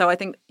podcast. So I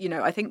think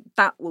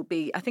that will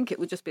be, I think it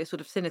would just be a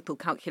sort of cynical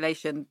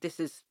calculation. This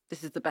is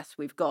the best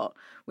we've got.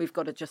 We've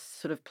got to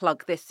just sort of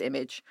plug this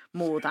image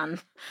more than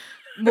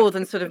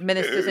sort of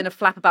ministers in a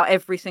flap about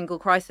every single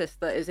crisis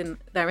that is in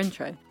their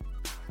intro.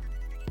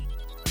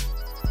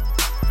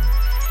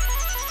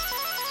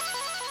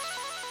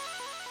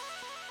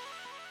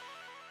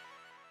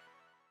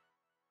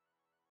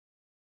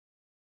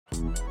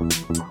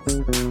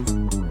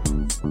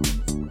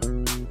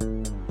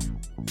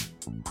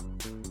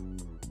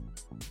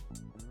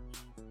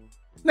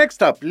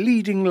 Next up,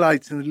 leading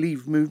lights in the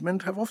Leave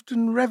movement have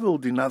often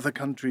revelled in other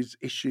countries'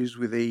 issues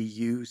with the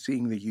EU,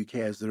 seeing the UK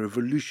as the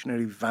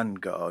revolutionary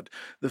vanguard,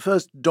 the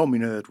first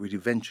domino that would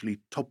eventually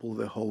topple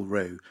the whole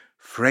row.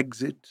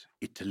 Frexit,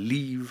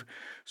 Leave,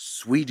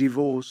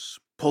 Swedivorce,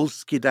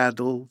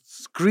 Polskidaddle,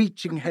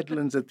 screeching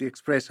headlines at the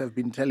Express have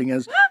been telling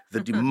us the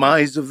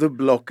demise of the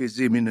bloc is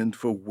imminent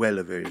for well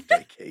over a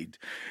decade.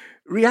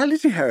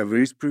 Reality, however,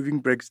 is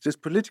proving Brexit's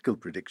political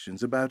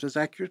predictions about as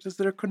accurate as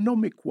their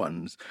economic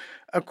ones.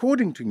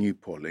 According to new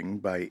polling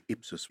by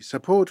Ipsos,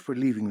 support for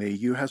leaving the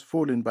EU has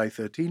fallen by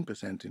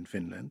 13% in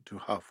Finland to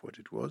half what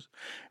it was,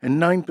 and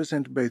 9%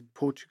 in both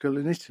Portugal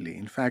and Italy.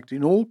 In fact,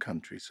 in all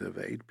countries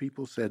surveyed,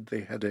 people said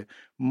they had a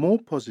more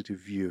positive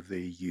view of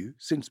the EU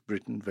since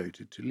Britain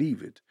voted to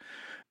leave it.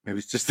 Maybe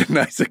it's just a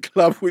nicer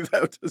club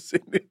without us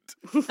in it.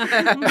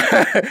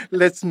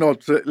 Let's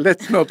not go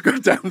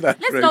down that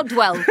road. Let's not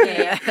dwell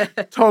here.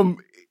 Tom,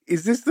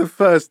 is this the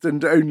first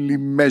and only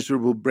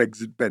measurable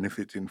Brexit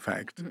benefit, in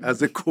fact,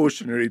 as a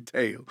cautionary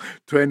tale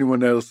to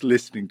anyone else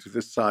listening to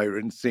the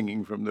siren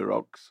singing from the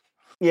rocks?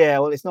 Yeah,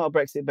 well, it's not a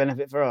Brexit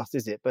benefit for us,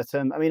 is it? But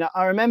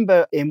I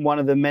remember in one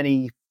of the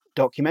many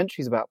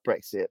documentaries about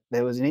Brexit,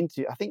 there was an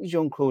interview. I think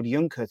Jean-Claude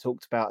Juncker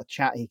talked about a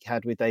chat he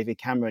had with David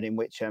Cameron, in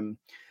which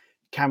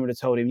Cameron had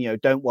told him,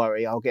 don't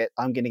worry, I'm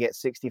going to get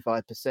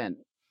 65%.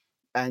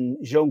 And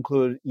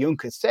Jean-Claude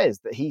Juncker says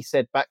that he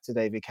said back to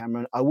David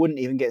Cameron, I wouldn't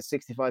even get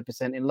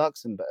 65% in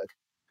Luxembourg.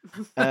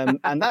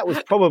 And that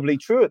was probably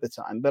true at the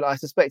time, but I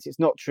suspect it's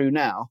not true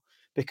now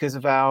because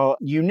of our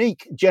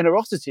unique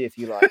generosity, if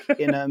you like,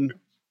 in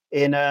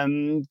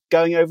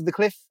going over the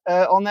cliff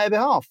on their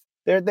behalf.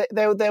 There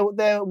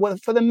were,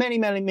 for the many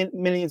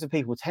millions of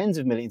people, tens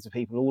of millions of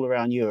people all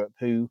around Europe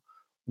who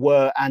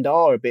were and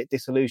are a bit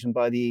disillusioned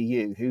by the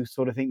EU, who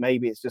sort of think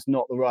maybe it's just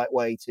not the right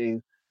way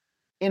to,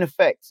 in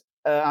effect,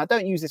 I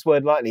don't use this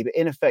word lightly, but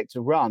in effect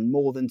to run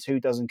more than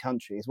 24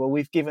 countries. Well,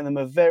 we've given them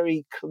a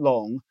very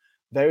long,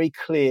 very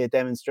clear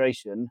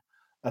demonstration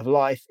of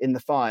life in the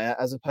fire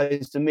as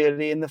opposed to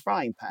merely in the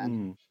frying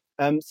pan.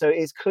 So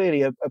it's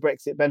clearly a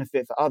Brexit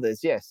benefit for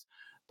others, yes.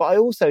 But I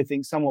also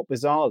think somewhat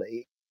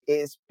bizarrely,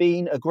 it's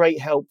been a great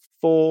help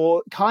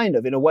for kind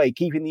of, in a way,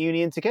 keeping the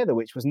union together,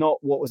 which was not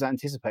what was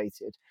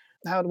anticipated.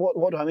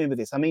 What do I mean with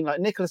this? I mean, like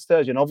Nicola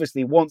Sturgeon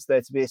obviously wants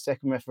there to be a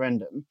second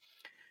referendum.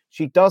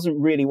 She doesn't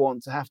really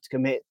want to have to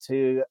commit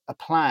to a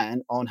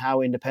plan on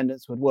how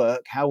independence would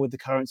work, how would the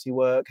currency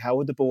work, how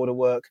would the border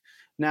work.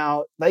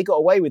 Now, they got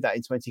away with that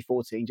in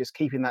 2014, just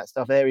keeping that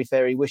stuff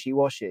airy-fairy,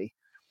 wishy-washy.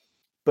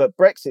 But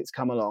Brexit's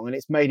come along and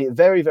it's made it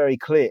very, very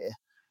clear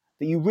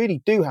that you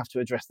really do have to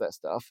address that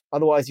stuff.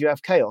 Otherwise, you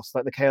have chaos,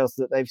 like the chaos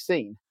that they've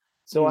seen.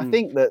 So I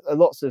think that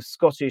lots of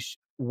Scottish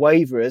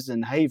waverers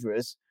and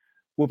haverers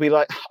will be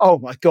like, oh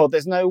my God,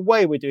 there's no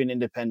way we're doing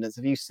independence.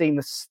 Have you seen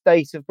the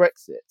state of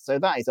Brexit? So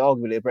that is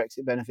arguably a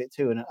Brexit benefit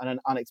too, and an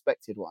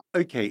unexpected one.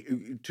 Okay,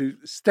 to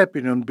step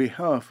in on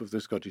behalf of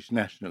the Scottish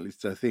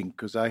nationalists, I think,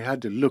 because I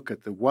had a look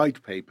at the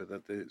white paper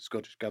that the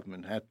Scottish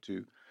government had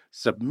to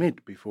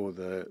submit before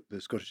the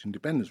Scottish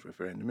independence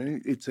referendum. I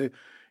mean,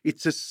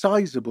 it's a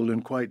sizable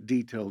and quite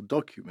detailed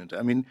document.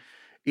 I mean,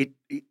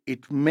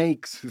 it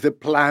makes the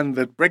plan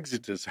that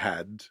Brexiters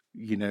had,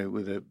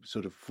 with a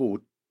sort of 4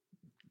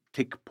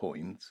 tick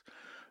points,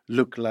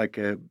 look like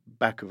a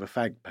back of a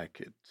fag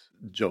packet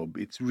job.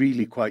 It's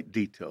really quite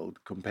detailed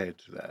compared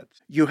to that.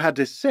 You had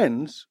a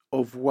sense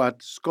of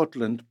what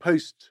Scotland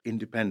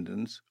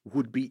post-independence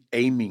would be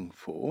aiming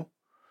for,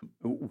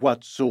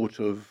 what sort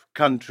of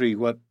country,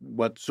 what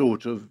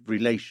sort of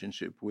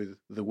relationship with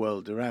the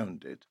world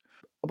around it.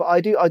 But I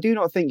do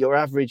not think your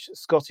average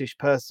Scottish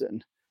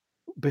person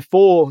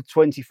before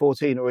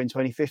 2014 or in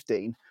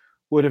 2015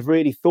 would have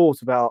really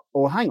thought about,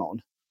 hang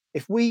on,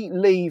 if we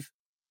leave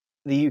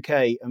the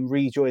UK and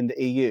rejoin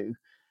the EU,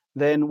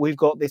 then we've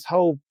got this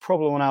whole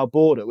problem on our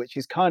border, which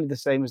is kind of the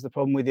same as the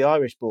problem with the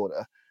Irish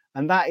border.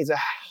 And that is a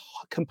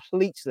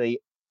completely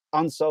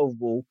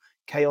unsolvable,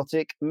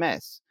 chaotic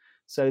mess.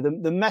 So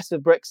the mess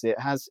of Brexit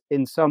has,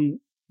 in some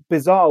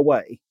bizarre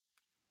way,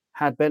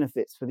 had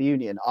benefits for the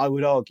Union, I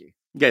would argue.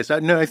 Yes,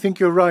 I think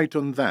you're right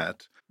on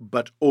that.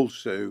 But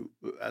also,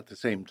 at the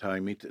same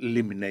time, it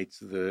eliminates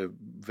the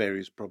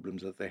various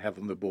problems that they have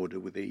on the border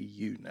with the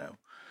EU now.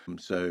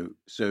 So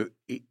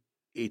it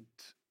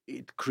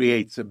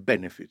creates a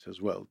benefit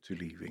as well to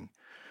leaving.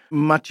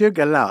 Mathieu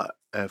Galat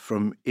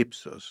from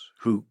Ipsos,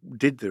 who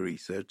did the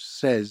research,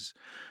 says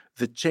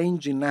the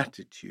change in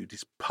attitude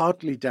is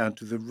partly down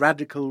to the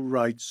radical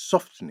right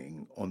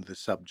softening on the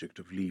subject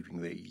of leaving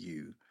the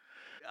EU.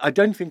 I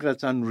don't think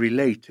that's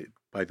unrelated,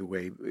 by the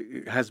way.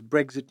 Has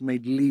Brexit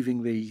made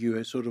leaving the EU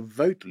a sort of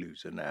vote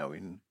loser now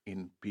in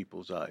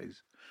people's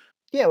eyes?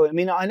 Yeah, well, I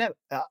mean, I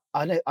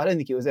don't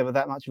think it was ever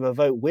that much of a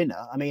vote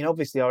winner. I mean,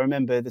 obviously, I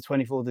remember the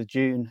 24th of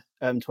June,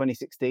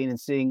 2016, and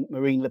seeing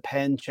Marine Le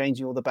Pen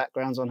changing all the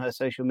backgrounds on her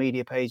social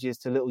media pages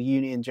to little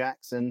Union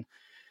Jacks and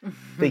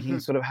thinking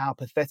sort of how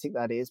pathetic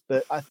that is.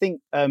 But I think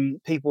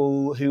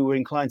people who were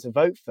inclined to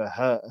vote for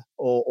her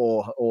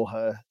or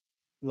her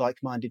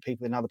like-minded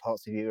people in other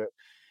parts of Europe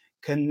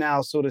can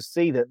now sort of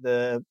see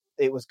that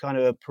it was kind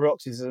of a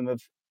paroxysm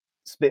of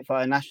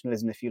Spitfire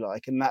nationalism, if you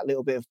like, and that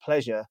little bit of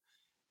pleasure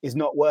is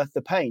not worth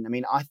the pain. I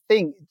mean, I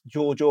think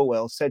George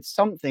Orwell said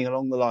something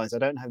along the lines, I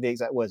don't have the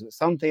exact words, but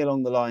something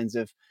along the lines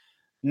of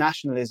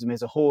nationalism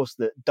is a horse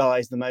that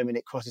dies the moment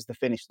it crosses the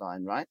finish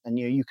line, right? And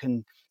you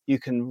can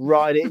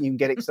ride it and you can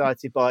get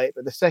excited by it,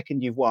 but the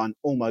second you've won,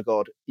 oh my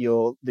God,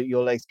 your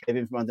legs cave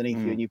in from underneath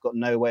you and you've got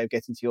no way of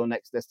getting to your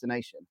next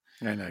destination.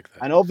 I like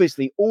that. And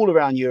obviously all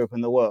around Europe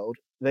and the world,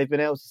 they've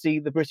been able to see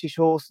the British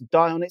horse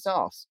die on its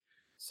arse.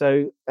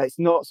 So it's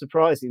not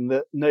surprising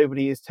that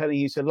nobody is telling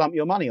you to lump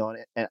your money on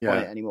it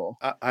anymore.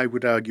 I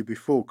would argue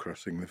before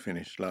crossing the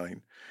finish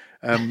line.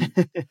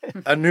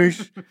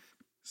 Anoush,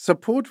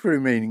 support for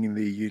remaining in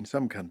the EU in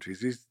some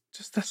countries is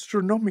just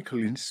astronomical.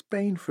 In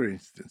Spain, for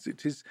instance,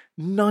 it is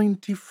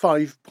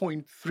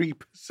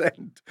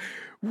 95.3%.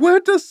 Where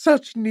does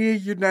such near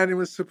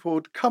unanimous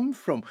support come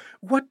from?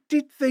 What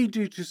did they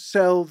do to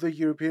sell the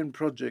European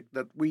project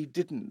that we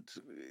didn't?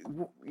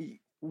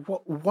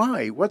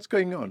 Why? What's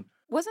going on?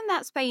 Wasn't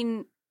that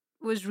Spain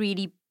was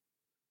really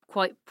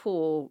quite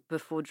poor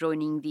before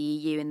joining the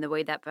EU in the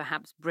way that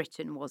perhaps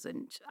Britain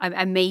wasn't?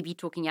 I may be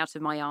talking out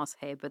of my arse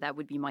here, but that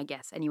would be my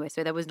guess anyway.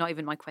 So that was not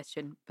even my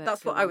question. But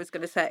that's what I was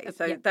going to say.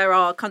 So there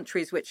are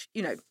countries which,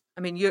 the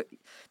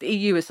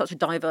EU is such a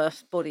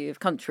diverse body of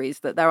countries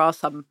that there are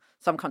some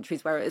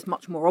countries where it is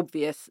much more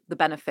obvious the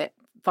benefit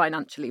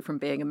financially from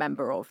being a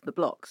member of the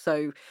bloc.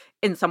 So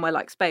in somewhere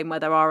like Spain, where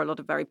there are a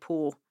lot of very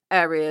poor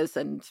areas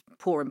and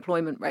poor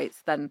employment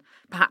rates, then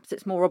perhaps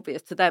it's more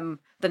obvious to them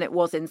than it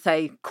was in,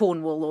 say,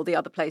 Cornwall or the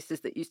other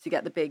places that used to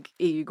get the big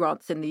EU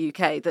grants in the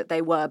UK, that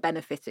they were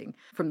benefiting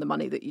from the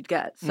money that you'd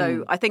get.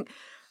 So I think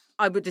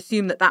I would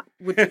assume that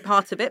would be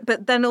part of it.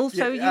 But then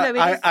also,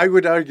 I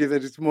would argue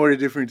that it's more a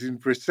difference in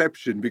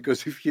perception,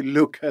 because if you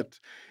look at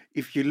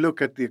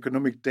the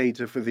economic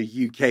data for the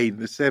UK in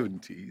the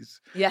 70s,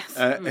 yes,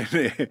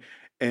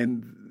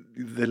 and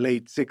the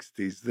late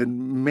 60s,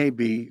 then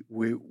maybe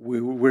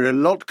we're a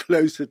lot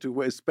closer to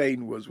where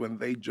Spain was when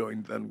they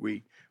joined than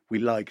we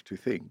like to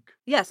think.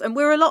 Yes, and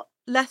we're a lot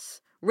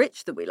less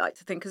rich than we like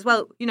to think as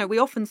well. We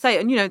often say,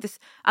 and this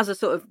as a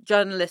sort of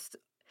journalist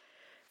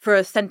for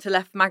a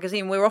centre-left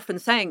magazine, we're often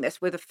saying this,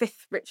 we're the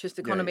fifth richest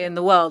economy in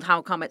the world,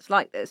 how come it's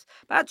like this?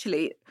 But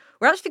actually,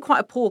 we're actually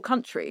quite a poor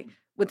country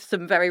with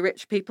some very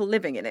rich people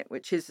living in it,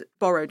 which is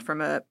borrowed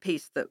from a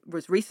piece that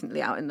was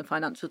recently out in the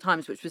Financial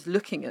Times, which was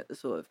looking at the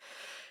sort of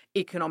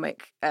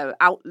economic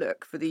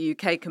outlook for the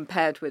UK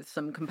compared with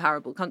some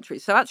comparable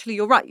countries. So actually,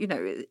 you're right.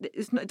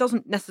 It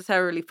doesn't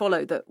necessarily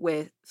follow that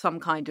we're some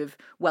kind of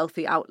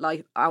wealthy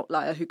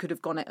outlier who could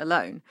have gone it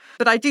alone.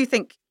 But I do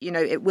think,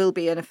 it will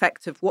be an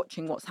effect of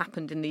watching what's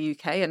happened in the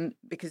UK. And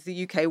because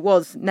the UK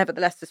was,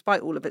 nevertheless,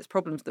 despite all of its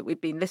problems that we've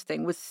been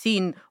listing, was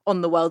seen on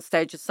the world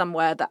stage as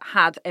somewhere that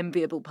had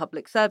enviable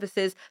public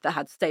services, that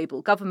had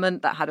stable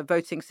government, that had a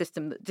voting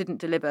system that didn't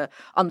deliver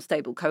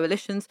unstable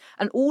coalitions.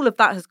 And all of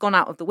that has gone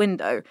out of the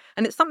window.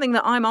 And it's something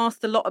that I'm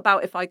asked a lot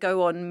about if I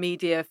go on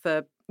media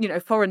for,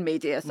 foreign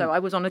media. So I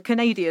was on a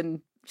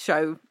Canadian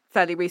show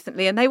fairly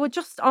recently, and they were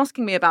just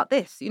asking me about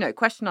this,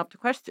 question after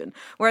question.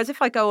 Whereas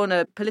if I go on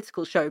a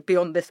political show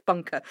beyond this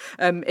bunker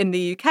in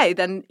the UK,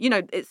 then,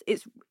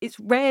 it's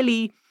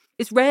rarely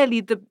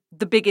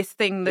the biggest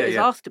thing that is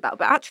asked about.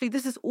 But actually,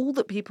 this is all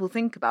that people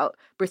think about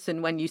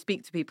Britain when you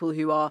speak to people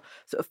who are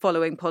sort of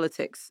following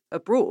politics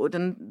abroad,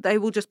 and they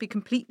will just be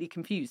completely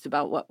confused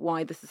about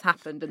why this has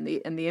happened and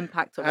the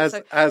impact of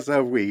it. As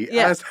are we.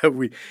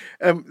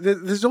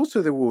 There's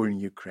also the war in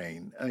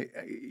Ukraine.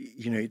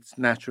 It's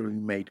naturally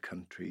made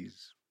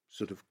countries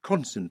sort of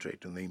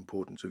concentrate on the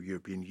importance of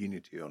European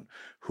unity, on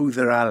who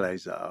their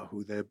allies are,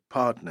 who their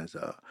partners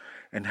are,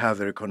 and how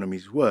their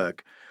economies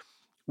work.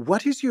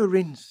 What is your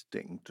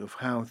instinct of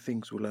how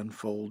things will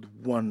unfold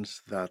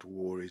once that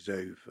war is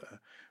over?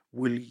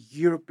 Will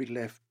Europe be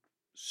left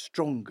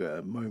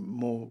stronger,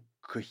 more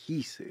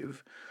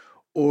cohesive,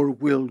 or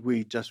will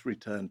we just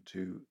return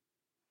to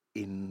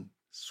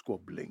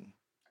squabbling?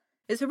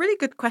 It's a really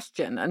good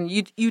question, and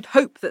you'd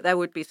hope that there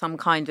would be some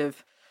kind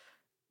of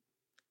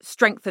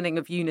strengthening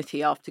of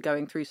unity after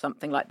going through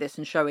something like this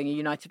and showing a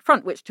united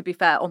front, which, to be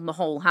fair, on the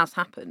whole has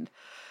happened.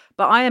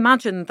 But I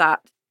imagine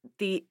that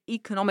the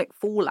economic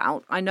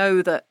fallout, I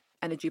know that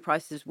energy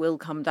prices will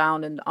come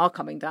down and are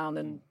coming down,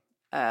 and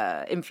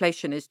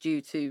inflation is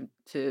due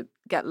to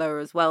get lower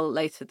as well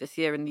later this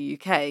year in the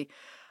UK.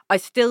 I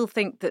still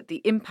think that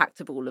the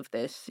impact of all of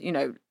this,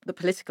 the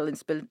political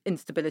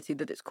instability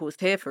that it's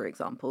caused here, for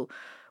example,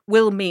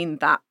 will mean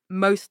that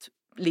most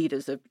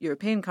leaders of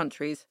European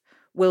countries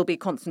will be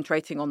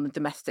concentrating on the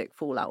domestic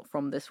fallout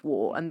from this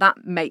war. And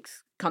that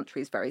makes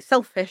countries very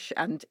selfish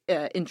and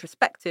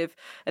introspective.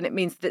 And it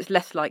means that it's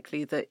less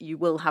likely that you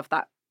will have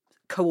that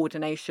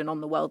coordination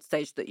on the world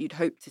stage that you'd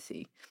hope to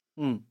see.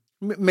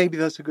 Maybe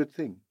that's a good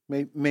thing.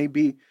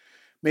 Maybe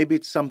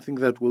it's something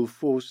that will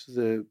force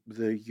the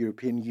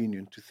European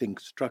Union to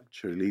think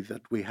structurally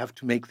that we have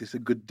to make this a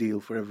good deal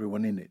for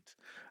everyone in it.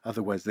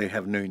 Otherwise, they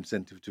have no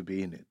incentive to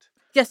be in it.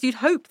 Yes, you'd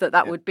hope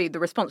that would be the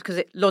response, because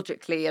it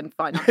logically and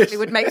financially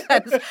would make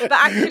sense. But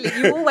actually,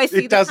 you always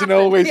see it doesn't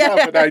always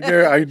happen.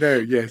 I know.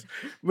 Yes,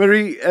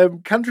 Marie.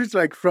 Countries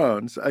like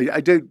France,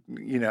 I don't.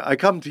 I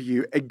come to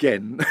you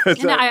again.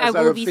 I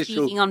will be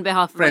speaking on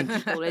behalf of French my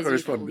people, as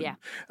correspondent.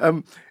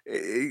 usual.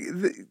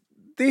 Yeah.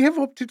 They have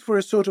opted for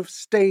a sort of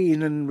stay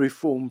in and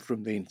reform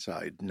from the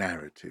inside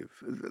narrative.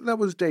 That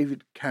was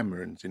David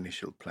Cameron's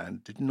initial plan.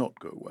 Did not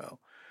go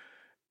well.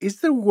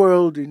 Is there a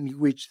world in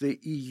which the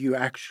EU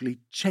actually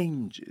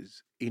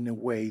changes in a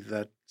way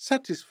that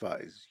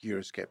satisfies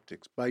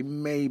Eurosceptics by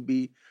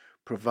maybe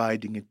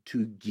providing a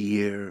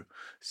two-gear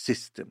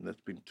system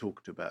that's been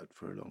talked about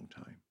for a long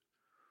time?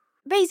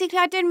 Basically,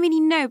 I don't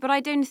really know, but I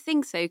don't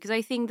think so, because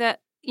I think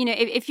that,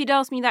 if you'd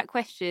asked me that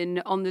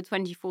question on the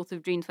 24th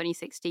of June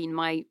 2016,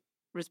 my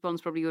response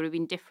probably would have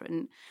been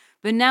different.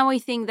 But now I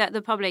think that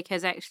the public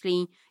has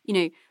actually,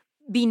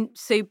 been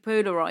so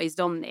polarized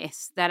on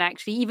this that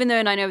actually, even though,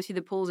 and I know obviously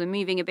the polls are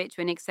moving a bit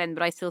to an extent,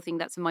 but I still think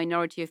that's a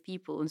minority of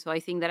people. And so I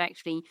think that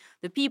actually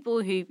the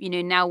people who,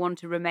 now want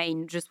to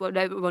remain,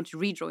 want to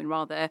rejoin,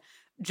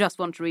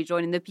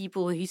 and the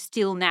people who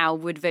still now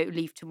would vote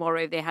leave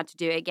tomorrow if they had to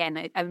do it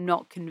again, I'm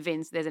not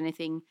convinced there's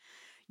anything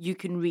you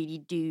can really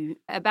do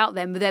about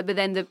them. But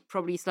then the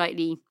probably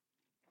slightly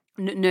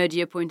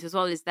nerdier point as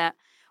well is that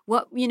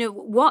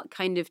what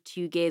kind of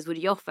two gears would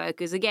he offer?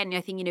 Because again,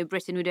 I think,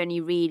 Britain would only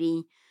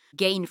really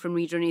gain from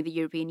rejoining the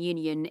European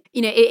Union,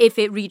 if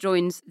it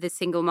rejoins the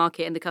single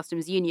market and the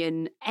customs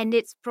union. And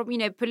it's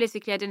probably,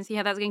 politically, I don't see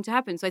how that's going to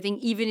happen. So I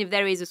think even if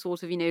there is a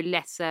sort of,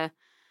 lesser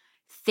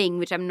thing,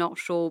 which I'm not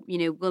sure,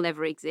 will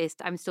ever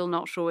exist, I'm still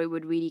not sure it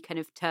would really kind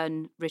of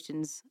turn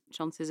Britain's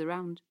chances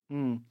around.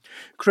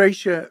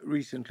 Croatia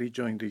recently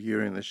joined the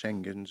euro in the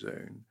Schengen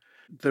zone.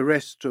 The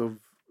rest of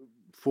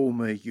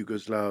former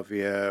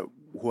Yugoslavia,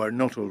 who are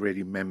not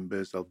already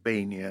members,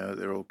 Albania,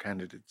 they're all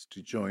candidates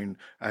to join,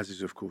 as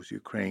is, of course,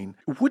 Ukraine.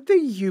 Would the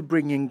EU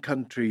bring in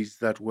countries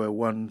that were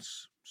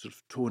once sort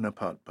of torn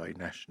apart by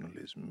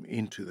nationalism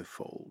into the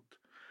fold?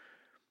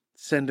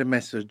 Send a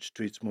message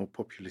to its more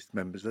populist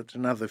members that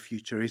another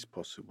future is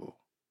possible?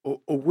 Or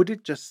would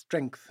it just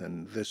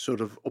strengthen the sort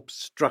of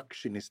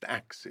obstructionist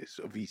axis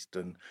of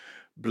Eastern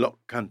Bloc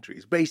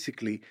countries?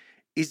 Basically,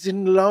 is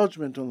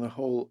enlargement on the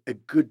whole a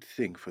good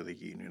thing for the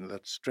Union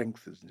that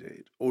strengthens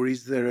it? Or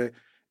is there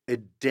a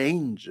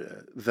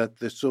danger that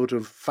the sort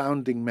of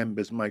founding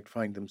members might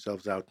find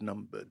themselves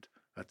outnumbered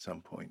at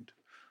some point?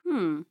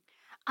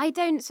 I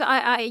don't. So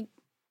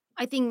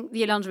I think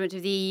the enlargement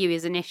of the EU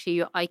is an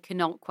issue I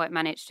cannot quite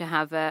manage to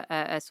have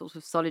a sort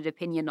of solid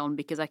opinion on,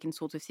 because I can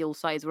sort of see all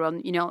sides. Where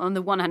on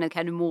the one hand, a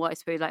kind of more, I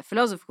suppose, like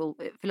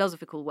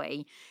philosophical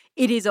way,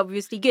 it is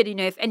obviously good.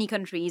 If any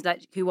countries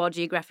who are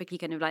geographically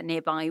kind of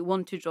nearby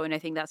want to join, I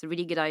think that's a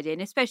really good idea,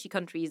 and especially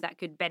countries that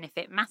could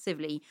benefit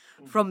massively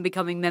from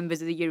becoming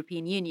members of the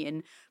European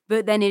Union.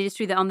 But then it is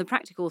true that on the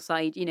practical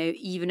side,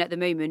 even at the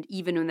moment,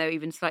 even when there are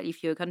even slightly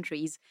fewer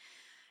countries,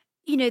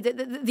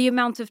 the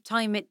amount of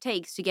time it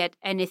takes to get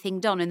anything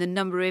done and the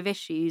number of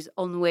issues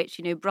on which,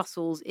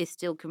 Brussels is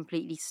still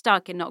completely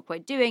stuck and not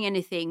quite doing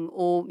anything,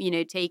 or,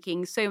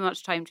 taking so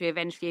much time to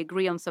eventually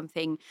agree on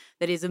something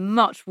that is a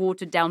much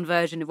watered down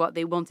version of what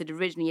they wanted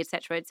originally,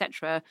 etc.,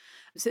 etc.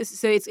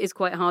 So it's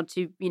quite hard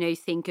to,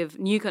 think of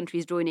new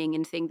countries joining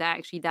and think that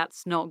actually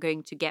that's not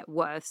going to get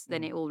worse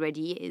than it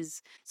already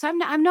is. So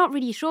I'm not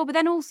really sure. But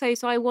then also,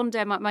 so I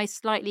wonder, my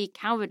slightly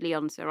cowardly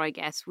answer, I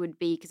guess, would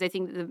be, because I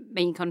think that the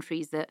main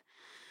countries that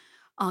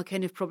are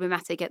kind of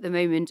problematic at the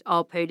moment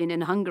are Poland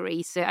and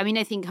Hungary. So,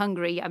 I think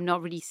Hungary, I'm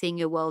not really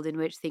seeing a world in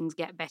which things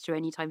get better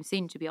anytime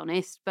soon, to be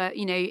honest. But,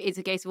 it's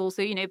a case of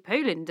also,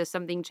 Poland, does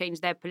something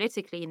change there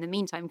politically in the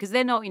meantime? Because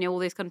they're not, all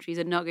those countries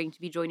are not going to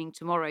be joining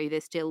tomorrow.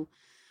 There's still,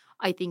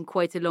 I think,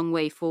 quite a long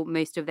way for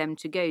most of them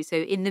to go. So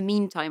in the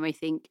meantime, I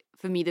think,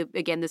 for me,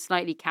 the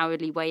slightly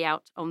cowardly way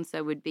out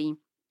answer would be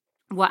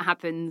what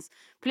happens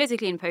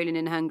politically in Poland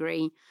and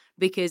Hungary,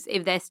 because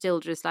if they're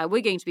still just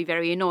we're going to be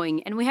very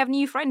annoying and we have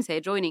new friends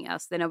here joining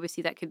us, then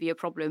obviously that could be a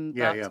problem.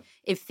 But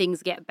if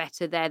things get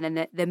better there,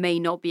 then there may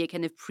not be a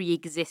kind of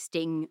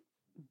pre-existing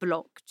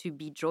bloc to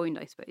be joined,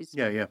 I suppose.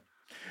 Yeah.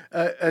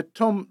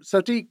 Tom,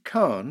 Sadiq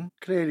Khan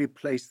clearly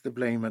placed the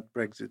blame at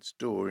Brexit's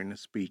door in a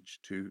speech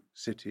to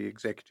city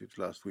executives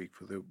last week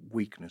for the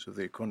weakness of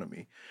the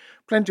economy.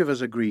 Plenty of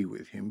us agree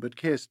with him, but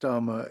Keir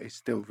Starmer is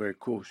still very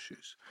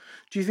cautious.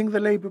 Do you think the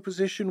Labour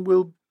position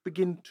will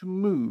begin to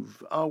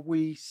move? Are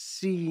we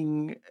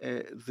seeing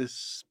the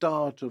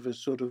start of a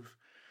sort of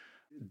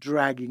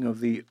dragging of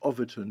the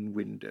Overton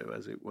window,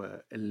 as it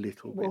were, a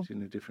little bit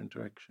in a different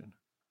direction?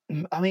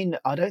 I mean,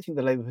 I don't think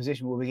the Labour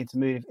position will begin to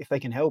move if they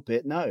can help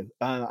it. No,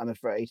 I'm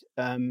afraid.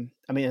 I mean,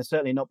 and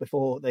certainly not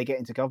before they get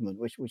into government,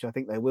 which I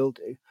think they will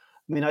do.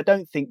 I mean, I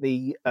don't think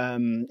the,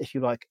 if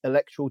you like,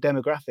 electoral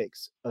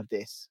demographics of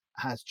this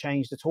has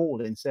changed at all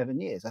in 7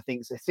 years. I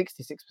think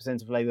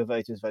 66% of Labour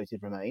voters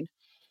voted Remain,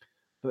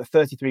 but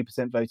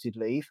 33% voted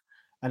Leave.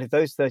 And if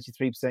those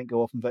 33%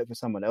 go off and vote for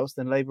someone else,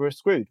 then Labour are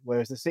screwed,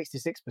 whereas the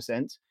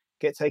 66%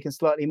 get taken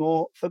slightly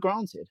more for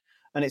granted.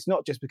 And it's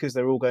not just because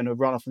they're all going to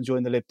run off and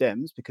join the Lib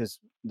Dems, because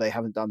they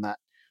haven't done that,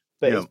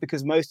 but it's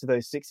because most of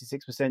those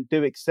 66%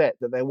 do accept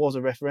that there was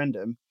a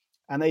referendum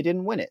and they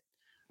didn't win it.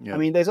 I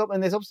mean, there's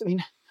obviously, I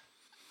mean,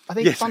 I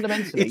think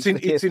fundamentally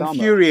it's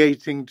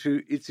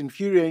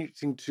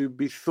infuriating to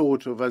be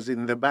thought of as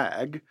in the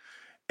bag,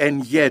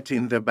 and yet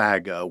in the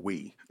bag are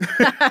we,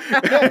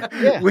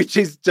 which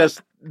is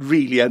just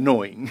really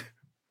annoying.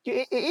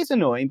 It is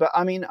annoying, but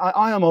I mean,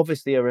 I am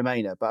obviously a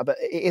Remainer, but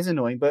it is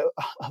annoying. But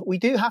we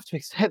do have to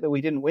accept that we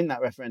didn't win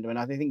that referendum, and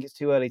I think it's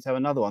too early to have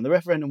another one. The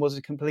referendum was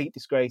a complete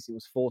disgrace. It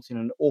was fought in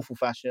an awful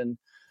fashion,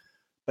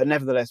 but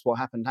nevertheless, what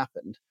happened.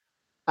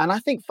 And I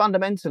think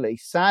fundamentally,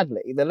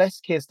 sadly, the less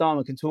Keir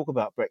Starmer can talk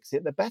about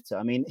Brexit, the better.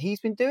 I mean,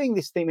 he's been doing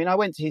this thing. I mean, I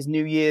went to his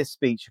New Year's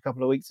speech a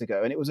couple of weeks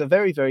ago, and it was a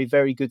very, very,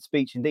 very good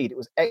speech indeed. It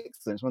was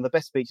excellent. It's one of the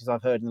best speeches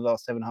I've heard in the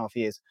last 7.5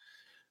 years.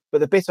 But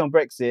the bit on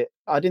Brexit,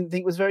 I didn't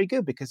think was very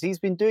good, because he's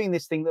been doing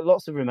this thing that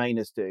lots of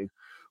Remainers do,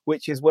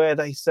 which is where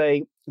they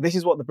say, this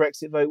is what the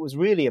Brexit vote was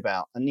really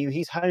about. And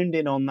he's honed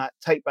in on that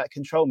take back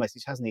control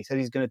message, hasn't he? He said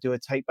he's going to do a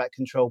take back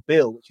control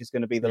bill, which is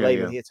going to be the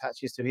label he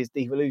attaches to his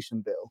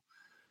devolution bill.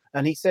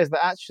 And he says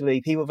that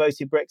actually people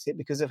voted Brexit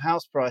because of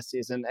house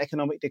prices and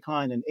economic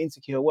decline and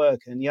insecure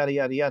work and yada,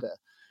 yada, yada.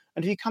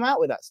 And if you come out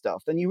with that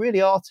stuff, then you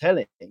really are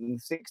telling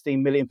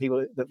 16 million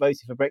people that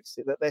voted for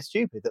Brexit that they're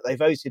stupid, that they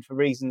voted for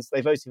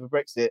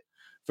Brexit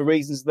for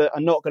reasons that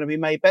are not going to be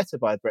made better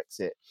by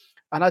Brexit.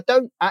 And I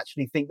don't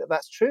actually think that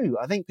that's true.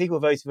 I think people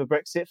voted for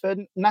Brexit for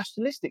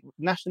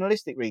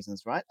nationalistic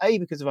reasons, right? A,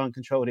 because of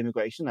uncontrolled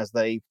immigration, as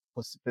they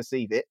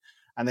perceive it,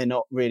 and they're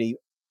not really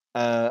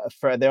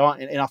afraid. There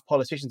aren't enough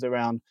politicians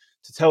around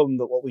to tell them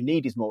that what we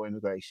need is more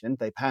immigration.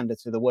 They pander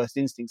to the worst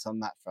instincts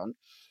on that front.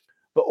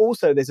 But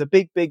also there's a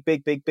big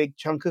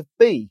chunk of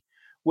B,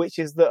 which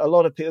is that a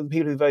lot of people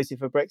who voted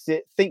for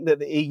Brexit think that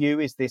the EU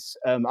is this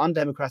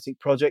undemocratic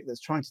project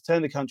that's trying to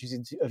turn the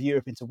countries of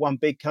Europe into one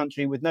big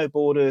country with no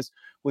borders,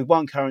 with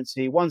one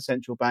currency, one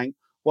central bank,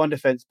 one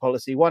defence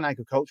policy, one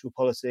agricultural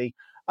policy.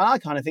 And I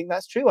kind of think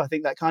that's true. I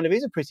think that kind of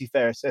is a pretty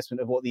fair assessment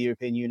of what the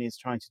European Union is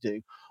trying to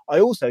do. I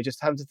also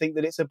just happen to think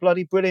that it's a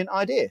bloody brilliant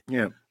idea.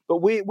 Yeah. But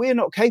we're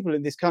not capable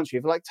in this country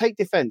of, like, take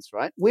defence,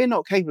 right? We're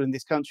not capable in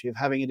this country of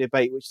having a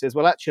debate which says,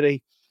 well,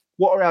 actually,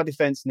 what are our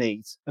defence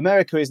needs?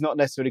 America has not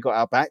necessarily got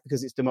our back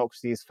because its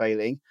democracy is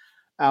failing.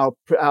 Our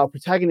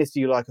protagonists,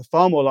 you like, are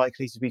far more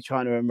likely to be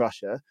China and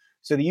Russia.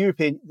 So the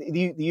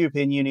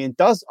European Union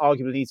does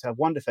arguably need to have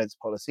one defence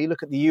policy.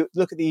 Look at the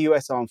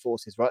US armed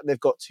forces, right? They've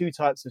got 2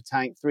 types of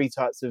tank, 3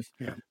 types of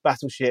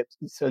battleships,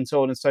 and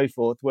so on and so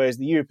forth. Whereas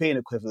the European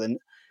equivalent,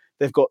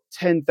 they've got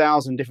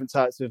 10,000 different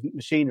types of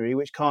machinery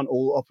which can't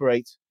all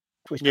operate.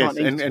 Yes,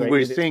 and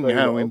we're seeing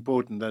how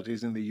important that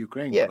is in the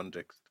Ukraine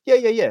context.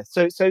 Yeah.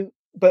 So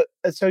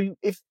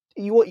if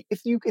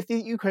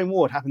the Ukraine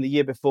war had happened the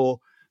year before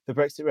the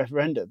Brexit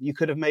referendum, you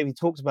could have maybe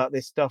talked about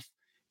this stuff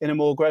in a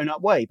more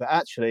grown-up way. But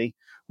actually,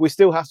 we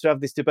still have to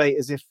have this debate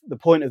as if the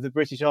point of the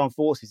British Armed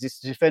Forces is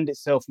to defend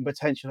itself from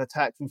potential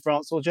attack from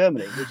France or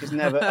Germany, which is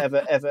never,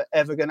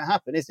 ever going to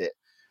happen, is it?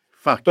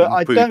 Fucking but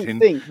I Putin. Don't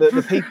think that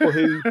the people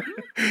who...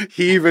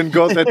 He even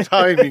got the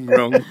timing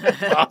wrong,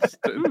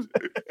 bastard.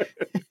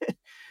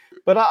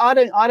 But I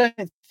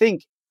don't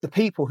think the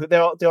people who...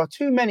 There are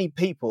too many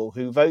people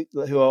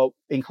who are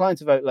inclined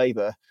to vote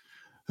Labour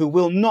who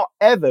will not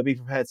ever be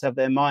prepared to have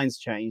their minds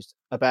changed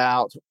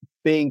about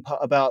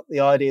the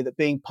idea that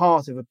being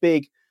part of a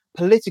big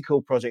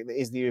political project that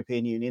is the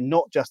European Union,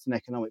 not just an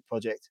economic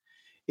project,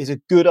 is a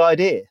good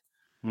idea.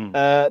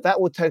 That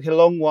will take a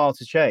long while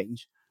to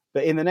change.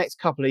 But in the next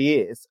couple of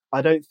years,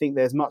 I don't think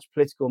there's much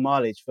political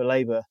mileage for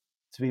Labour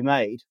to be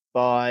made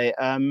by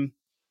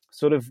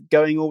sort of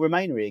going all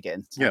Remainery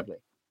again, sadly.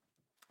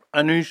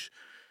 Yeah. Anoush,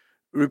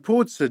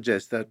 reports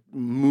suggest that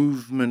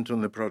movement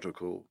on the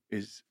protocol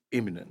is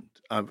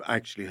imminent. I've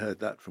actually heard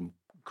that from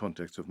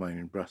contacts of mine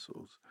in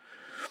Brussels.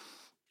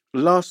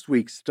 Last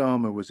week,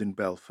 Starmer was in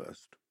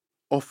Belfast,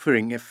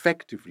 offering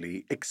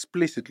effectively,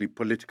 explicitly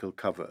political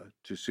cover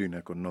to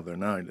Sunak on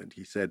Northern Ireland.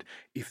 He said,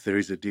 if there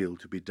is a deal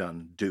to be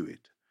done, do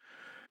it.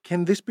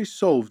 Can this be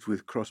solved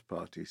with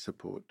cross-party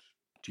support,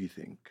 do you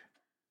think?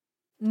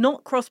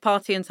 not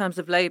cross-party in terms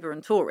of Labour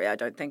and Tory, I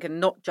don't think, and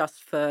not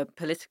just for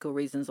political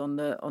reasons on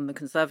the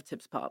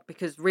Conservatives' part,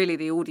 because really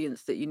the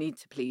audience that you need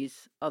to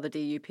please are the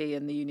DUP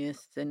and the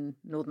Unionists in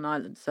Northern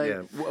Ireland. So,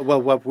 yeah,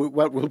 well, what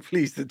will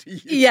please the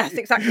DUP? yes,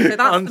 exactly. So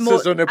that's the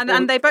more,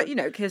 and they both,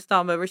 Keir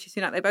Starmer, Rishi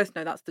Sunak, they both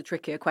know that's the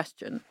trickier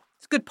question.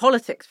 It's good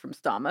politics from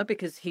Starmer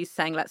because he's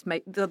saying let's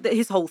make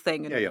his whole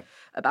thing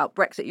about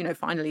Brexit.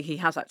 Finally he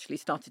has actually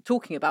started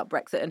talking about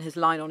Brexit, and his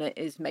line on it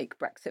is make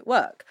Brexit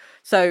work.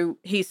 So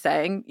he's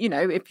saying,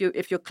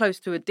 if you're close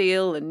to a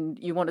deal and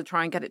you want to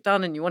try and get it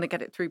done and you want to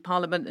get it through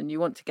Parliament and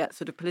you want to get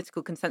sort of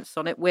political consensus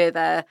on it, we're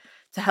there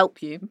to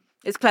help you.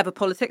 It's clever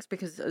politics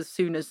because as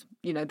soon as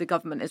the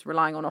government is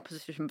relying on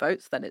opposition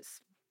votes, then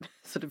it's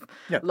sort of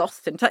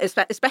lost,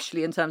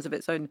 especially in terms of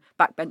its own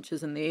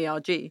backbenchers and the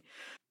ERG.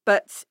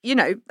 But,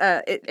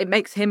 it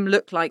makes him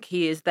look like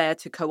he is there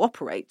to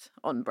cooperate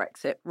on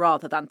Brexit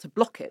rather than to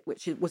block it,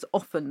 which was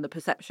often the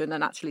perception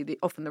and actually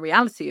often the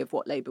reality of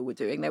what Labour were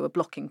doing. They were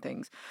blocking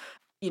things.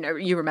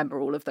 You remember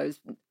all of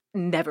those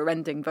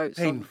never-ending votes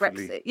Painfully. on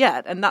Brexit.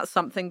 Yeah, and that's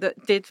something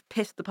that did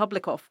piss the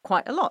public off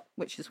quite a lot,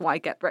 which is why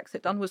Get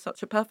Brexit Done was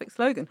such a perfect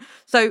slogan.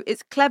 So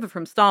it's clever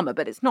from Starmer,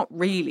 but it's not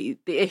really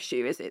the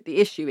issue, is it?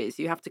 The issue is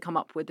you have to come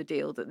up with a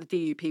deal that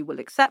the DUP will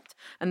accept,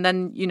 and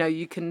then,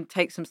 you can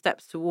take some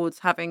steps towards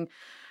having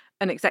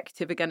an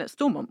executive again at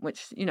Stormont,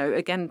 which,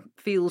 again,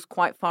 feels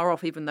quite far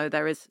off, even though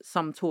there is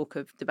some talk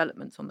of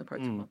developments on the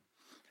protocol.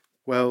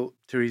 Well,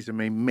 Theresa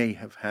may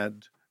have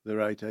had the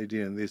right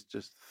idea, and this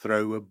just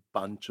throw a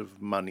bunch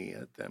of money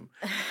at them.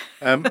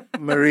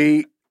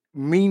 Marie,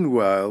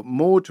 meanwhile,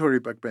 more Tory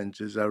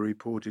backbenchers are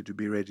reported to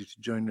be ready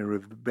to join a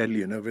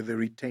rebellion over the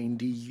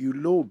retained EU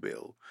law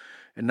bill.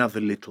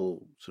 Another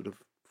little sort of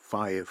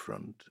fire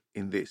front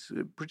in this.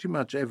 Pretty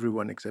much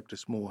everyone except a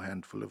small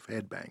handful of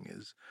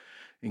headbangers,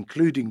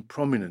 including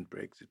prominent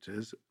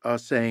Brexiters, are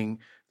saying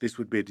this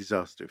would be a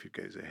disaster if it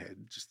goes ahead,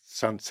 just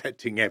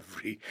sunsetting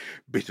every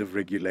bit of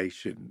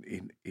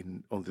regulation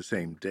on the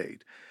same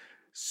date.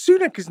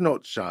 Sunak is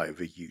not shy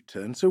of a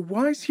U-turn, so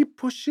why is he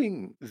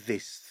pushing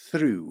this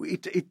through?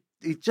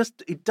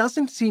 It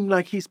doesn't seem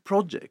like his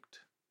project.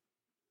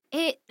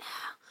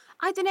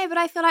 I don't know, but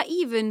I feel like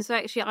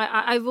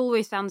I've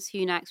always found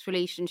Sunak's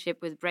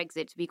relationship with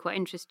Brexit to be quite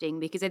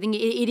interesting, because I think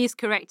it is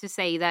correct to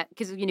say that,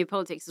 because,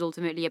 politics is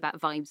ultimately about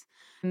vibes.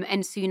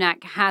 And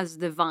Sunak has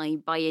the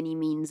vibe by any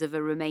means of a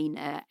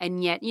Remainer.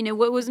 And yet,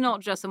 was not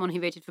just someone who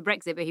voted for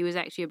Brexit, but he was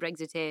actually a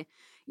Brexiteer,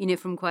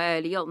 from quite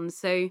early on.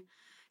 So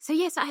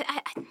yes,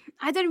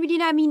 I don't really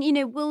know. I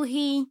mean, will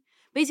he...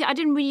 Basically, I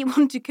didn't really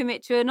want to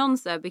commit to an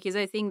answer because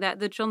I think that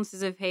the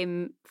chances of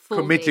him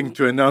folding... Committing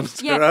to an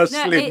answer are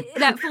slim.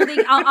 That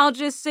folding are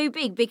just so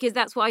big, because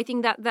that's what I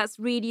think that's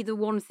really the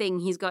one thing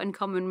he's got in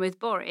common with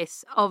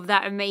Boris, of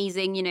that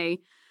amazing,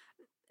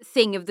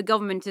 thing of the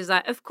government is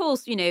that, of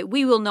course,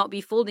 we will not be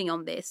folding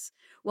on this.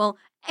 Well,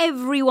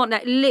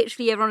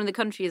 literally everyone in the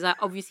country is like,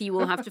 obviously you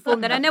will have to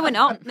fold. Then, no, we're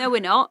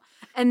not.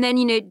 And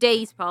then,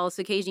 days pass,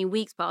 occasionally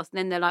weeks pass, and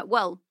then they're like,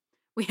 well,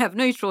 we have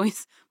no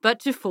choice but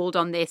to fold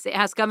on this. It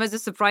has come as a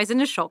surprise and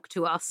a shock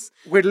to us.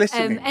 We're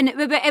listening.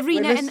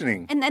 We're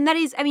listening. And that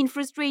is,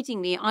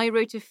 frustratingly, I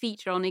wrote a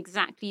feature on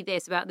exactly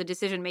this, about the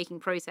decision-making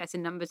process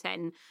in Number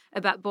 10,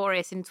 about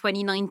Boris in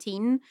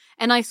 2019.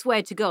 And I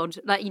swear to God,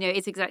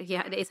 it's exactly,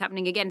 it's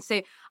happening again.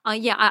 So,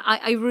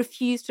 I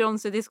refuse to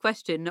answer this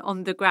question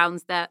on the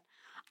grounds that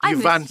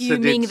You've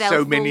answered it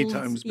so many fold.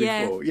 times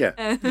before.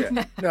 Yeah.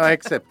 No, I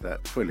accept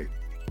that fully.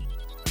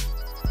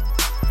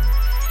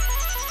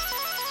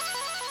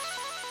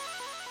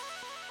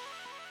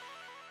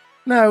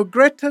 Now,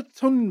 Greta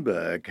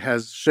Thunberg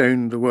has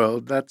shown the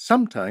world that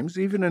sometimes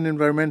even an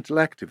environmental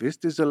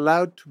activist is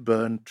allowed to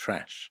burn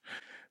trash.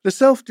 The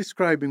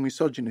self-describing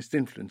misogynist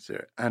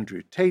influencer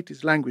Andrew Tate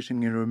is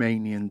languishing in a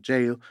Romanian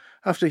jail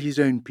after his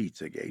own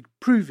Pizzagate,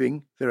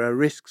 proving there are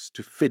risks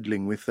to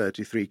fiddling with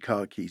 33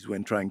 car keys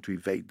when trying to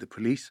evade the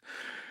police.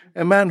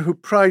 A man who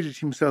prided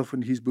himself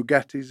on his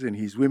Bugattis and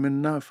his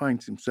women now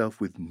finds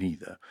himself with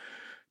neither.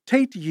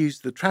 Tate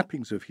used the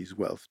trappings of his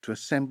wealth to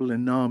assemble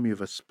an army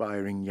of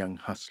aspiring young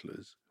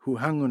hustlers who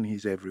hung on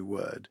his every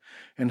word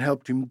and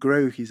helped him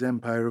grow his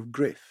empire of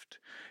grift.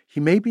 He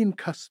may be in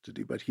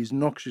custody, but his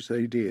noxious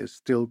ideas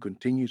still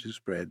continue to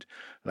spread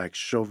like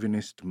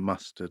chauvinist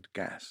mustard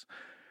gas.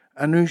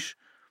 Anoush,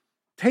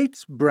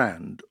 Tate's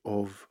brand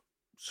of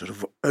sort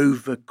of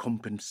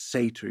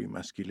overcompensatory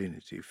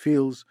masculinity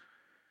feels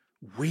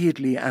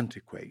weirdly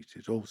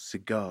antiquated, all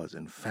cigars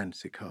and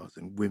fancy cars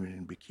and women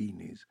in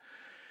bikinis.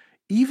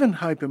 Even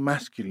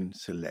hypermasculine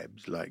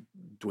celebs like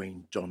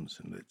Dwayne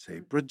Johnson, let's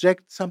say,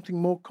 project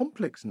something more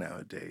complex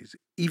nowadays.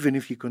 even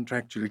if you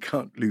contractually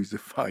can't lose a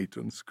fight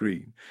on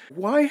screen.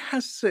 Why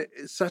has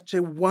such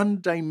a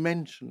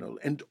one-dimensional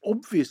and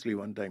obviously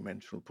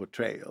one-dimensional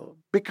portrayal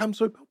become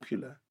so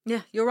popular?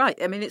 Yeah, you're right.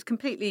 I mean, it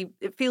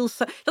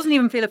doesn't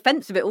even feel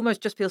offensive. It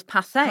almost just feels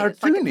passé. Cartoonish.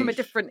 It's like from a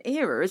different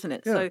era, isn't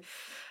it? Yeah. So,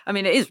 I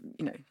mean, it is,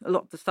 a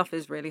lot of the stuff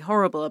is really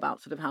horrible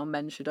about sort of how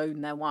men should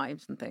own their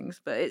wives and things,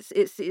 but it's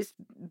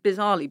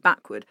bizarrely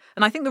backward.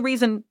 And I think the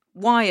reason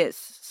why it's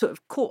sort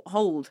of caught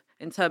hold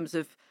in terms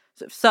of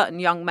sort of certain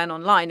young men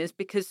online is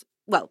because,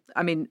 well,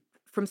 I mean,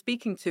 from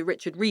speaking to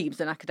Richard Reeves,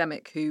 an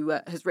academic who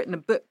has written a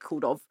book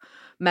called Of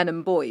Men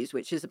and Boys,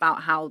 which is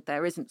about how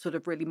there isn't sort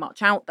of really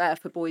much out there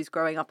for boys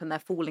growing up and they're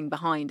falling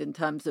behind in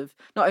terms of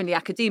not only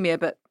academia,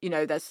 but,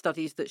 there's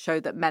studies that show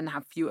that men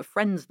have fewer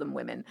friends than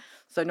women.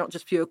 So not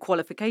just fewer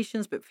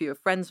qualifications, but fewer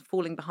friends,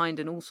 falling behind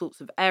in all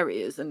sorts of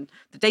areas. And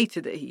the data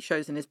that he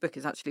shows in his book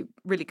is actually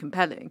really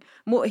compelling.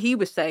 And what he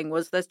was saying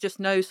was there's just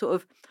no sort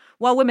of,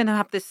 while women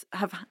have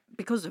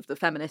because of the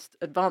feminist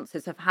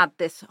advances, have had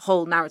this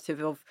whole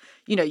narrative of,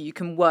 you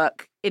can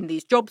work in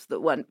these jobs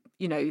that weren't,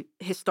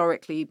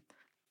 historically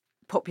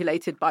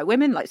populated by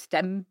women, like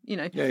STEM,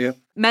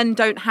 Men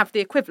don't have the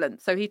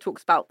equivalent. So he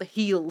talks about the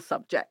HEAL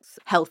subjects: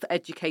 health,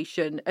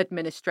 education,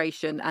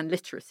 administration, and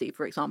literacy,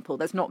 for example.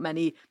 There's not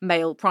many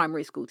male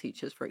primary school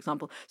teachers, for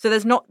example. So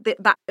there's not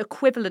that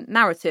equivalent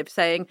narrative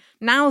saying,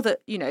 now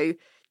that,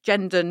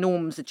 gender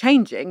norms are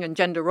changing and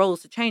gender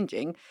roles are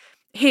changing,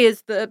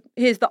 here's the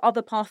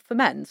other path for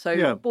men.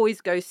 So boys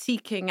go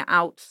seeking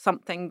out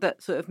something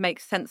that sort of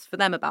makes sense for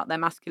them about their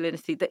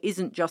masculinity, that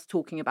isn't just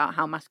talking about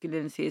how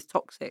masculinity is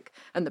toxic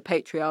and the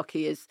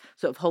patriarchy is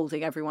sort of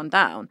holding everyone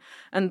down.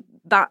 And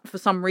that, for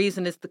some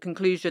reason, is the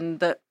conclusion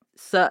that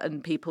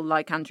certain people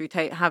like Andrew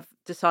Tate have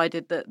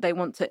decided that they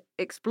want to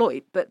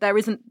exploit. But there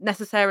isn't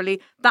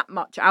necessarily that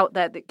much out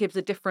there that gives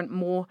a different,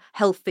 more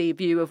healthy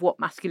view of what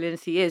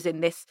masculinity is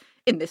in this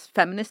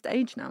feminist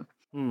age now.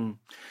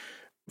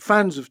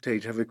 Fans of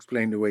Tate have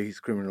explained away his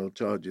criminal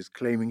charges,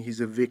 claiming he's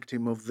a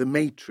victim of the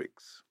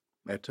Matrix,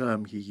 a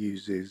term he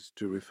uses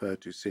to refer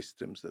to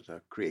systems that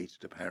are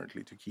created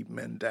apparently to keep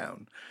men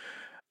down.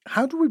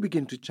 How do we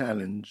begin to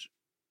challenge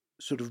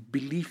sort of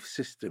belief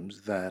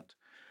systems that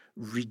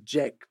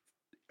reject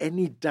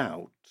any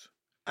doubt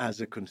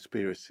as a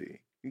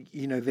conspiracy?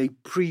 They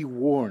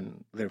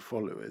pre-warn their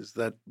followers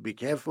that be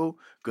careful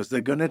because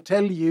they're going to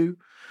tell you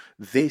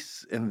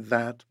this and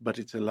that, but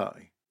it's a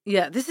lie.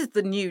 Yeah, this is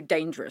the new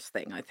dangerous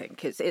thing, I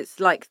think.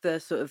 It's like the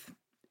sort of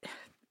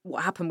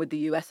what happened with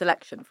the US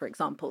election, for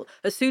example.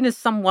 As soon as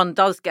someone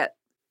does get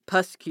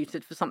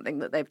persecuted for something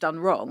that they've done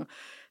wrong,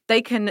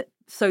 they can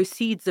sow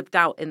seeds of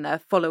doubt in their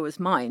followers'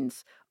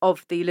 minds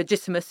of the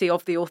legitimacy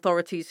of the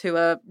authorities who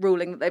are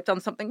ruling that they've done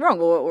something wrong,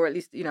 or at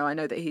least, I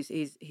know that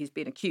he's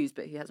been accused,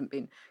 but he hasn't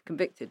been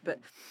convicted. But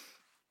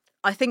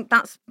I think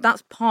that's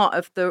part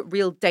of the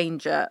real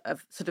danger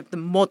of sort of the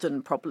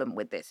modern problem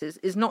with this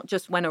is not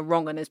just when a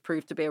wrong 'un is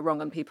proved to be a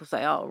wrong 'un, people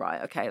say, oh,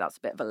 right, okay, that's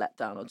a bit of a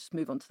letdown, I'll just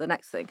move on to the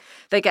next thing.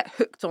 They get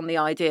hooked on the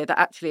idea that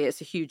actually it's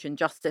a huge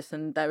injustice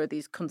and there are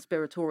these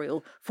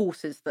conspiratorial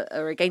forces that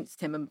are against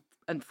him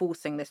and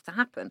forcing this to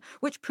happen,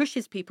 which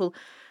pushes people,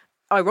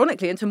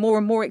 ironically, into more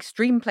and more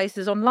extreme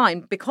places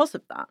online because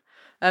of that.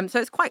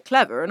 So it's quite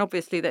clever, and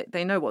obviously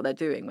they know what they're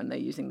doing when they're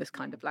using this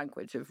kind of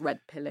language of red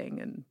pilling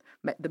and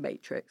the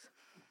Matrix.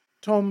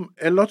 Tom,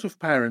 a lot of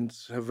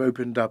parents have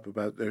opened up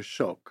about their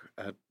shock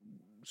at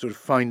sort of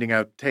finding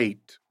out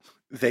Tate,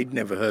 they'd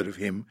never heard of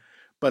him,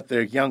 but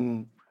their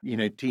young,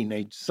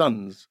 teenage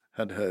sons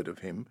had heard of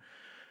him.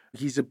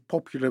 He's a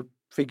popular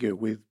figure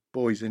with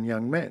boys and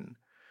young men.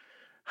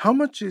 How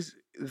much is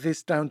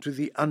this down to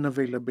the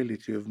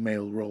unavailability of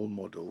male role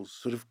models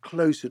sort of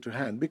closer to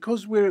hand?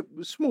 Because we're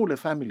smaller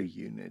family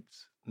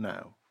units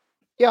now.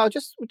 Yeah,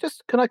 just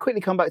can I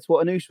quickly come back to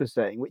what Anoush was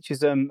saying, which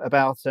is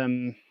about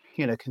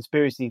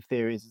conspiracy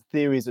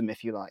theorism,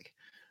 if you like.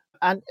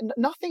 And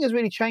nothing has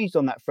really changed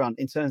on that front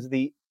in terms of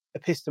the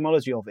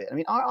epistemology of it. I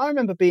mean, I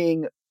remember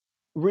being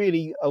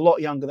really a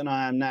lot younger than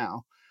I am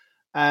now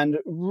and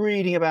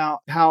reading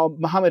about how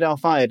Mohammed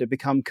Al-Fayed had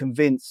become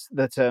convinced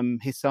that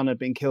his son had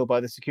been killed by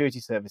the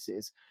security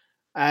services.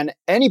 And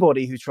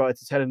anybody who tried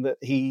to tell him that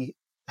he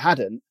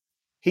hadn't,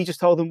 he just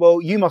told them, well,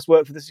 you must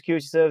work for the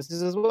security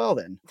services as well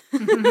then.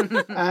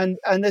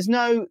 and there's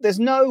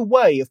no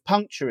way of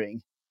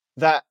puncturing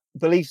that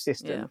belief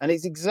system. Yeah. And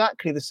it's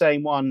exactly the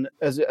same one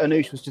as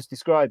Anoush was just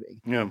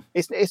describing. Yeah.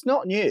 It's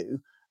not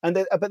new.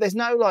 But there's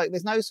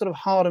no sort of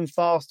hard and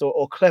fast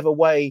or clever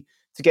way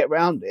to get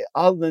around it,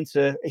 other than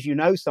to, if you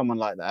know someone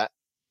like that,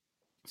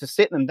 to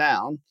sit them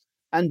down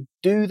and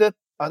do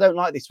I don't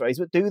like this phrase,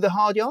 but do the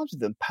hard yards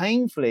with them,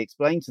 painfully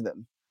explain to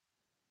them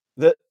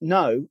that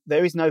no,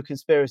 there is no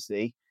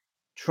conspiracy,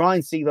 try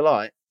and see the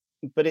light,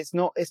 but it's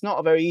not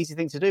a very easy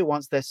thing to do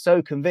once they're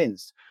so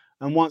convinced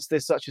and once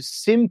there's such a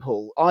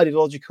simple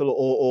ideological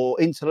or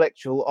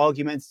intellectual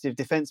argumentative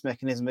defense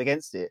mechanism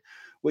against it,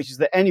 which is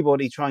that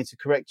anybody trying to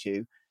correct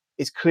you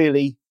is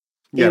clearly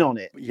in on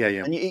it. Yeah.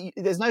 And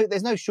there's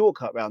no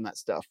shortcut around that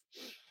stuff.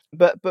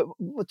 But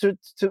to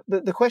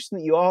the question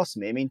that you asked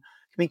me, I mean,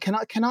 mean,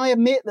 can I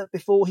admit that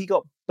before he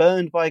got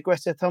burned by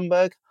Greta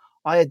Thunberg,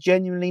 I had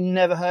genuinely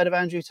never heard of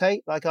Andrew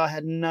Tate. Like, I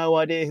had no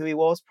idea who he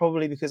was,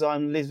 probably because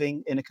I'm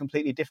living in a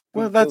completely different.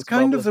 Well, that's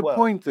kind of the well.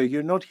 point, though.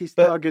 You're not his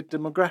target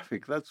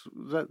demographic. That's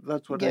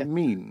what I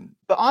mean.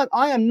 But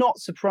I am not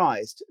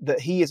surprised that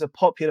he is a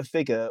popular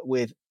figure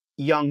with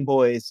young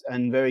boys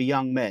and very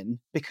young men,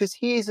 because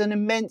he is an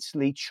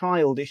immensely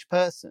childish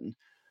person.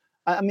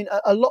 I mean,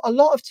 a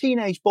lot of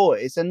teenage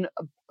boys, and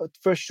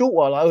for a short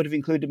while I would have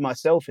included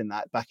myself in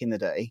that back in the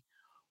day,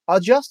 are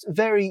just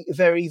very,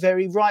 very,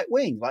 very right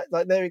wing.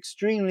 Like they're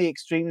extremely,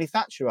 extremely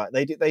Thatcherite.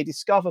 They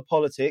discover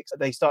politics,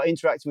 they start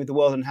interacting with the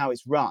world and how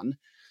it's run,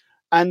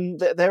 and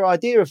their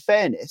idea of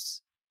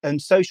fairness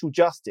and social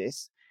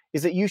justice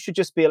is that you should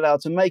just be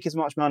allowed to make as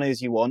much money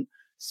as you want,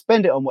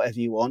 spend it on whatever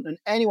you want, and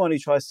anyone who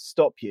tries to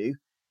stop you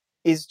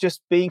is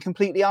just being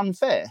completely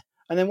unfair.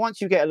 And then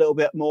once you get a little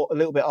bit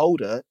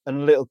older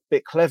and a little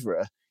bit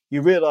cleverer,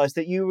 you realise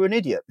that you were an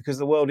idiot, because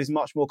the world is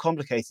much more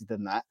complicated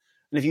than that.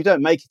 And if you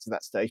don't make it to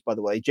that stage, by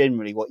the way,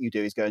 generally what you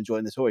do is go and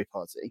join the Tory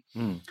party.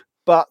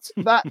 But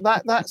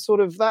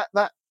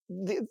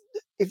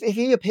if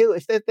you appeal,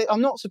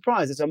 I'm not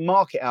surprised there's a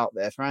market out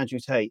there for Andrew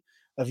Tate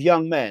of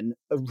young men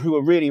who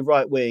are really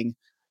right wing,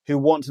 who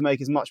want to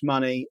make as much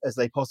money as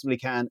they possibly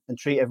can and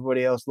treat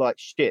everybody else like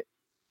shit.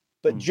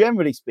 But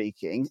generally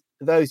speaking,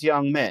 those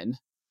young men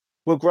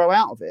will grow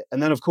out of it.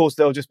 And then, of course,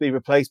 they'll just be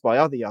replaced by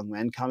other young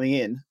men coming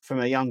in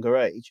from a younger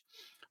age.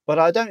 But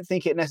I don't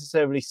think it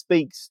necessarily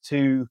speaks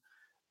to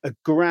a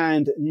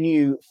grand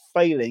new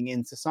failing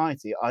in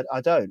society.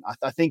 I don't.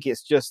 I think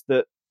it's just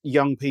that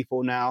young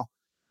people now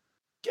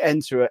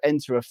enter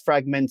a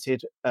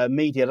fragmented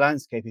media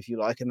landscape, if you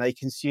like, and they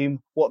consume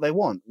what they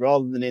want,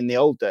 rather than in the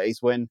old days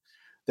when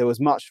there was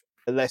much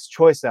less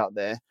choice out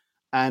there,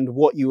 and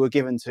what you were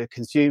given to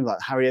consume, like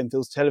Harry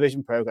Enfield's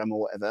television program or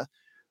whatever,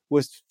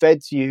 was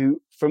fed to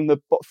you from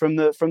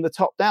the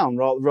top down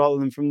rather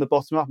than from the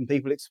bottom up, and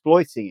people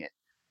exploiting it.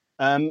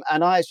 And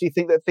I actually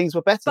think that things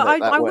were better.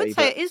 But I would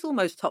say it is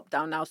almost top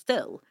down now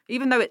still,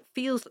 even though it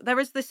feels there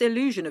is this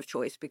illusion of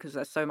choice because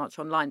there's so much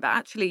online. But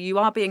actually, you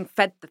are being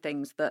fed the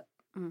things that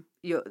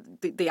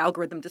the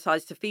algorithm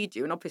decides to feed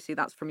you. And obviously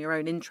that's from your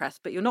own interest.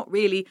 But you're not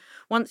really,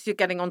 once you're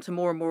getting onto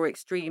more and more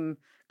extreme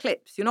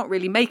clips, you're not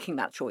really making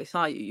that choice,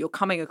 are you? You're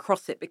coming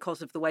across it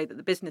because of the way that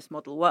the business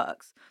model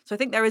works. So I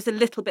think there is a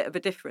little bit of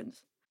a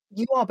difference.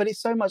 You are, but it's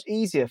so much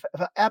easier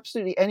for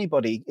absolutely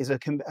anybody.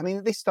 I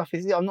mean, this stuff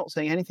is, I'm not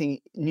saying anything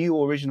new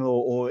or original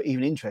or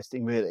even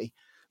interesting, really,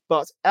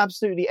 but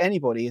absolutely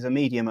anybody is a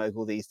media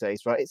mogul these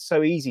days, right? It's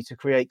so easy to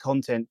create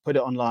content, put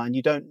it online.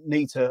 You don't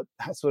need to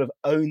sort of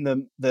own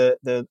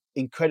the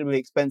incredibly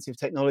expensive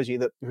technology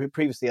that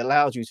previously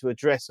allowed you to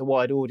address a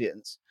wide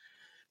audience.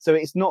 So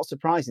it's not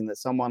surprising that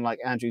someone like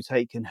Andrew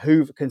Tate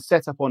can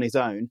set up on his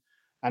own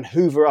and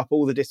hoover up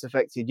all the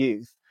disaffected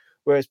youth,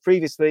 whereas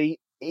previously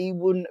he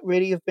wouldn't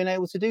really have been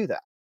able to do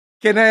that.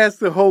 Can I ask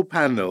the whole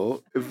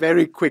panel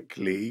very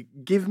quickly,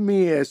 give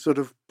me a sort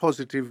of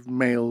positive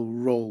male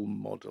role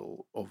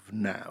model of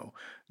now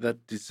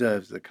that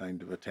deserves the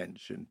kind of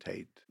attention,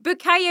 Tate?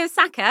 Bukayo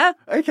Saka.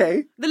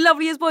 Okay. The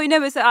loveliest boy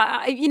ever. So,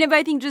 but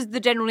I think just the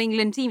general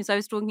England team. So I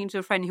was talking to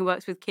a friend who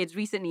works with kids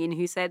recently and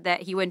who said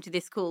that he went to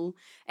this school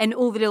and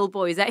all the little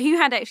boys who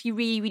had actually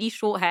really, really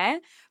short hair,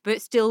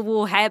 but still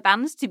wore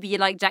hairbands to be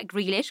like Jack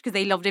Grealish because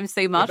they loved him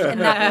so much. And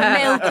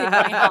that melted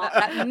my heart.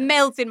 That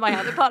melted my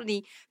heart.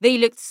 Apparently, they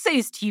looked so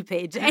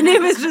stupid. And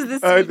it was just the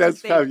Oh, that's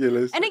thing.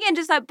 fabulous. And again,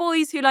 just like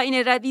boys who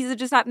these are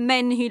just like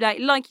men who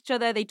like each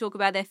other. They talk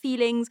about their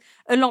feelings.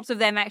 A lot of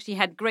them actually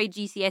had great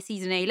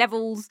GCSEs and A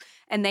levels,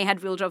 and they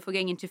had real job for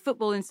going into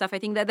football and stuff. I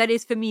think that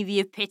is for me the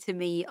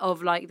epitome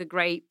of like the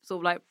great sort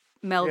of like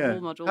male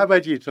role model. How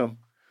about you, Tom?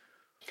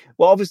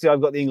 Well, obviously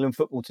I've got the England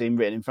football team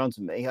written in front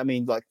of me. I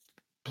mean, like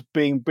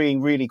being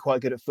really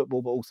quite good at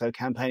football, but also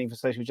campaigning for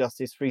social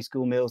justice, free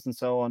school meals and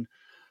so on.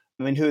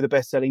 I mean, who are the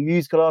best-selling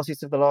musical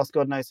artists of the last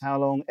God knows how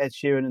long? Ed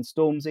Sheeran and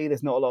Stormzy.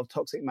 There's not a lot of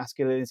toxic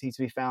masculinity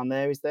to be found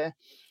there, is there?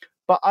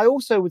 But I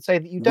also would say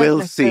that you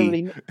don't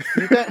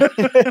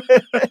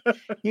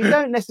you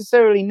don't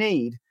necessarily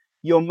need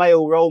your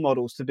male role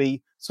models to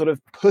be sort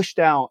of pushed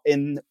out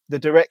in the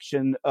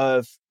direction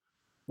of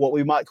what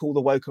we might call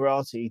the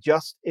wokerati,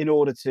 just in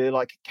order to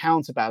like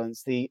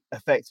counterbalance the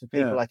effects of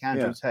people like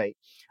Andrew Tate.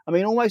 I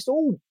mean, almost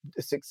all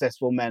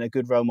successful men are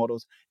good role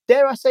models.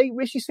 Dare I say,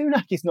 Rishi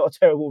Sunak is not a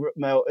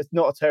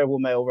terrible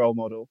male role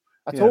model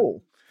at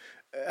all.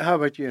 How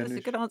about you? That's a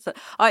good answer.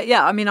 I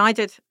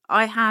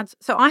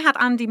had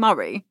Andy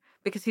Murray,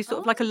 because he's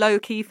sort of like a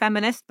low-key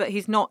feminist, but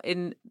he's not,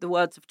 in the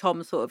words of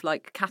Tom, sort of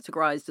like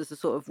categorised as a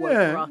sort of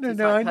wokerati type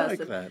I person.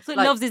 like that. So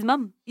loves his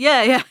mum.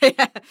 Yeah.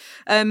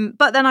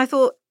 But then I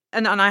thought,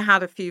 and I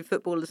had a few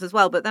footballers as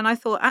well, but then I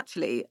thought,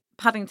 actually,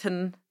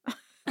 Paddington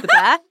the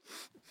bear,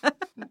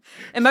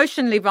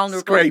 Emotionally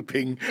vulnerable.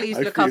 Scraping. Please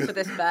I look feel. after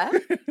this bear.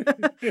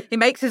 He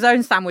makes his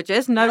own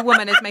sandwiches. No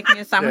woman is making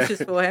his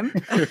sandwiches for him.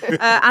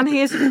 And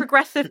he is a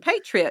progressive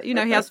patriot. You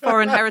know, he has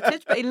foreign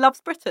heritage, but he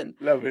loves Britain.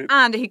 Love it.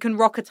 And he can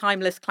rock a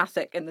timeless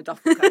classic in the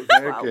duffel coat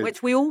as well, good.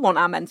 which we all want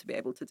our men to be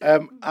able to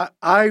do.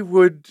 I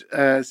would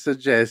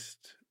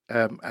suggest,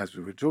 as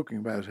we were talking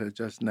about her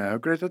just now,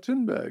 Greta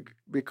Thunberg,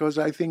 because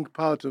I think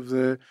part of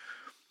the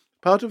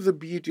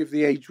beauty of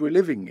the age we're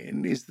living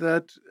in is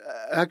that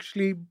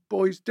actually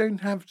boys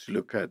don't have to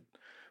look at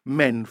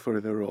men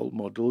for their role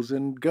models,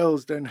 and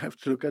girls don't have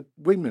to look at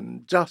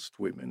women, just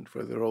women,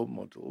 for their role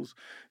models.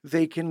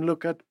 They can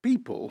look at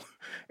people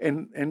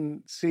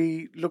and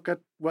see, look at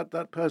what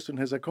that person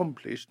has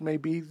accomplished.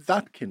 Maybe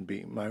that can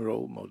be my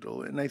role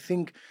model. And I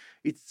think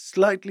it's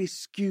slightly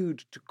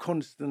skewed to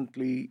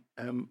constantly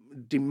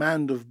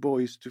demand of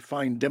boys to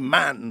find a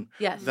man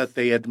that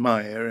they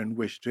admire and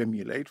wish to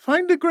emulate.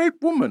 Find a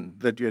great woman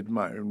that you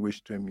admire and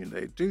wish to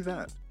emulate. Do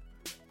that.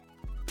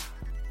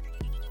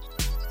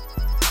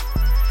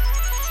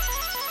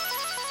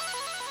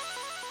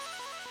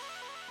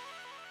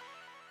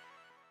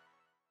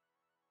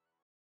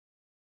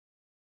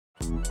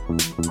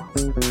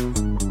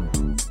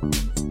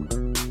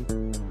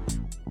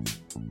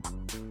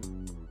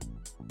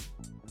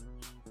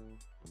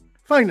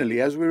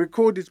 Finally, as we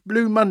record, it's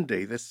Blue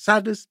Monday, the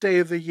saddest day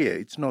of the year.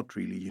 It's not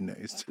really,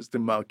 it's just a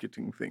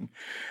marketing thing.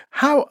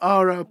 How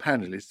are our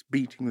panellists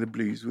beating the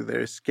blues with their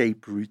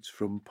escape routes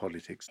from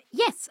politics?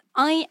 Yes,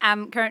 I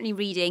am currently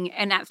reading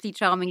an absolutely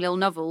charming little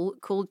novel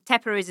called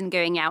Tepper Isn't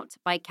Going Out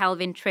by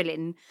Calvin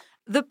Trillin.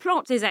 The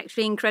plot is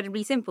actually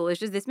incredibly simple. It's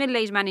just this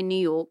middle-aged man in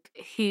New York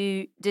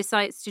who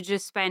decides to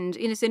just spend,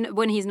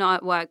 when he's not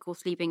at work or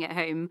sleeping at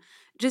home,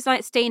 just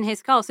like stay in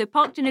his car. So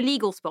parked in a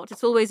legal spot.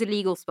 It's always a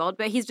legal spot,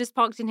 but he's just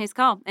parked in his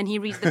car and he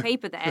reads the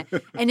paper there.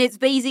 And it's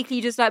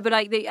basically just like,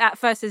 at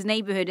first his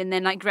neighborhood, and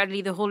then like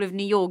gradually the whole of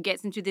New York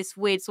gets into this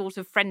weird sort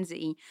of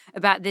frenzy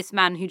about this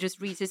man who just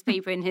reads his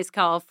paper in his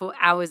car for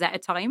hours at a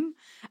time.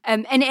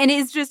 And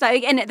it's just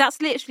like, and that's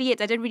literally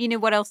it. I don't really know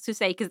what else to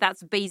say because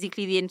that's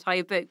basically the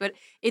entire book, but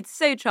it's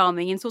so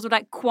charming and sort of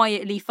like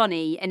quietly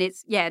funny. And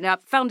it's, I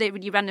found it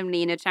really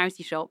randomly in a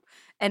charity shop.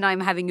 And I'm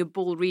having a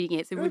ball reading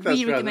it. So we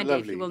really recommend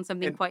it if you want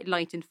something quite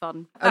light and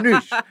fun.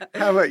 Anoosh,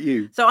 how about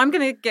you? So I'm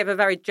going to give a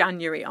very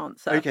January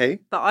answer. Okay.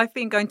 But I've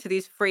been going to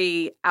these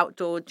free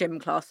outdoor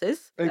gym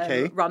classes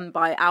run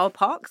by our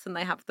parks, and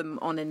they have them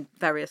on in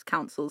various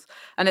councils.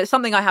 And it's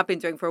something I have been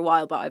doing for a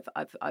while, but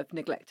I've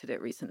neglected it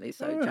recently.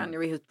 So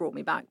January has brought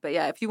me back. But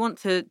yeah, if you want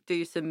to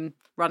do some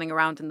running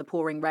around in the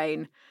pouring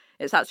rain,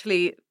 it sounds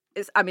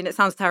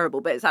terrible,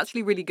 but it's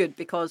actually really good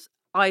because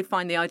I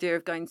find the idea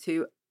of going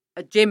to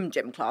a gym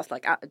class,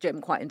 like at a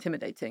gym, quite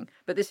intimidating.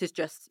 But this is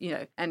just,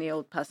 any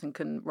old person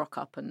can rock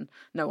up and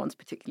no one's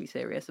particularly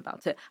serious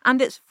about it.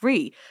 And it's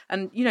free.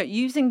 And,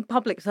 using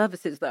public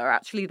services that are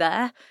actually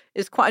there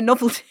is quite a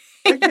novelty.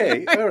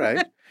 Okay, all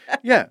right.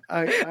 Yeah,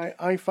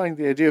 I find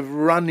the idea of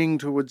running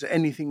towards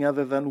anything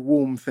other than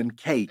warmth and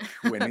cake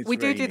when it's We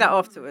do that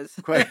afterwards.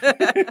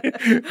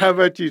 How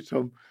about you,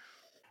 Tom?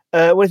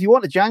 Well, if you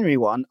want a January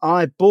one,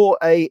 I bought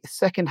a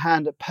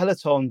second-hand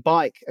Peloton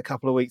bike a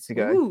couple of weeks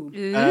ago.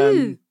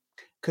 Ooh.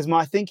 Because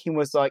my thinking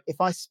was like, if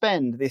I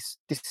spend this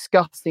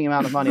disgusting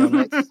amount of money on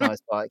an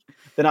exercise bike,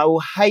 then I will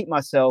hate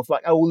myself.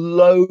 Like I will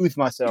loathe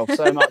myself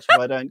so much if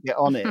I don't get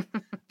on it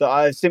that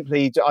I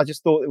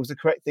just thought it was the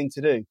correct thing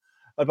to do.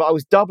 But I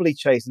was doubly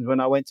chastened when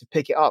I went to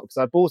pick it up because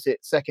I bought it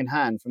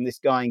secondhand from this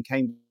guy in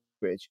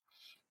Cambridge.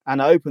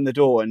 And I opened the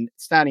door and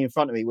standing in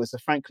front of me was a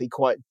frankly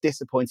quite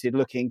disappointed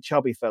looking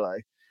chubby fellow.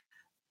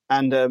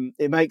 And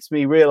it makes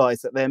me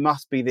realise that there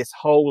must be this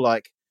whole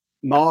like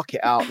market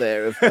out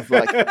there of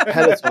like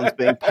Pelotons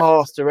being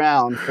passed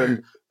around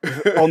from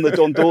on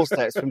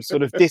doorsteps from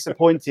sort of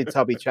disappointed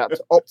tubby chap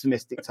to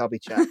optimistic tubby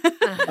chap.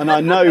 And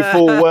I know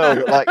full well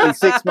that like in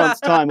 6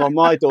 months' time on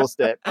my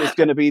doorstep there's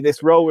going to be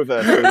this role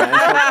reversal.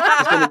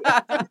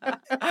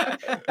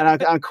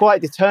 And I'm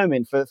quite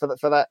determined for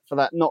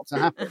that not to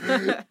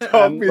happen.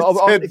 Tom is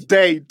a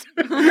date.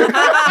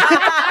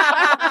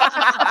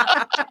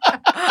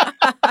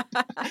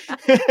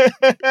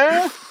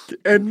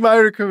 And my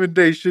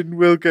recommendation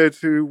will go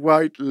to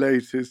White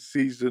Lotus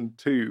Season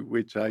 2,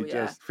 which I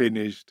just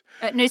finished.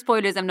 No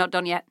spoilers, I'm not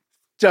done yet.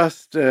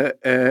 Just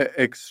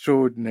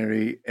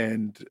extraordinary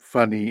and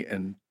funny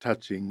and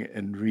touching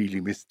and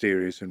really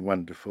mysterious and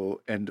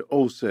wonderful. And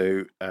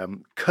also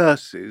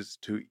curses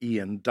to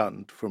Ian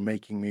Dunt for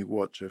making me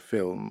watch a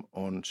film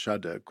on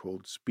Shudder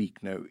called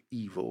Speak No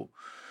Evil.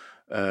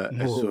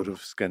 A sort of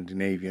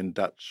Scandinavian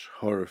Dutch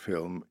horror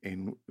film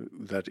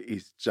that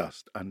is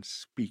just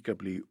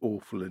unspeakably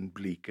awful and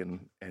bleak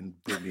and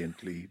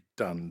brilliantly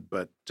done,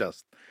 but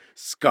just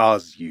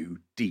scars you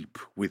deep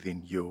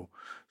within your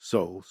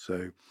soul.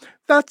 So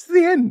that's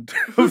the end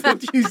of the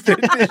Tuesday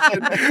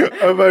edition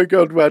of Oh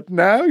God, What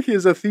Now?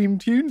 Here's a theme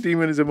tune,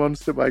 Demon is a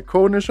Monster by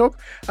Corner Shop,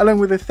 along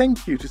with a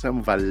thank you to some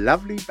of our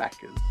lovely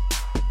backers.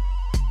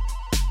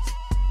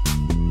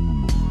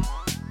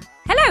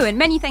 Hello, and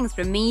many thanks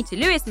from me to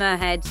Lewis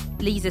Murhead,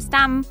 Lisa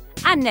Stamm,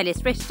 and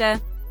Nellis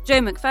Richter. Joe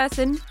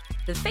McPherson,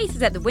 The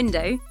Faces at the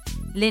Window,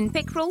 Lynn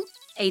Pickrell,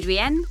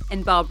 Adrienne,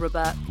 and Barbara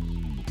Burke.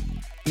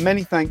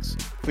 Many thanks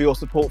for your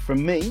support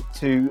from me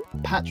to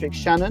Patrick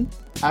Shannon,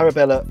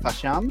 Arabella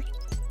Fasham,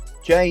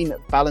 Jane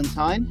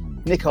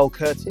Ballantyne, Nicole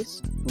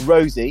Curtis,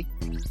 Rosie,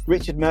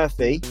 Richard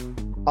Murphy,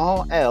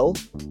 RL,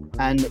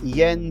 and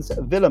Jens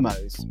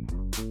Villamos.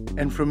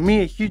 And from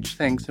me, a huge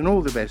thanks and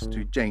all the best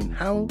to Jane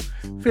Howell,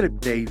 Philip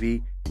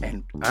Davey,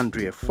 and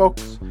Andrea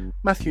Fox,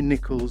 Matthew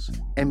Nichols,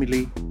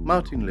 Emily,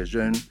 Martin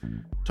Lejeune,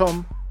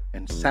 Tom,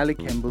 and Sally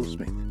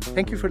Campbell-Smith.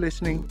 Thank you for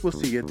listening. We'll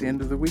see you at the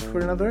end of the week for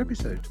another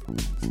episode.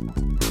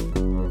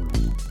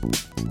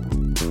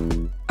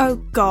 Oh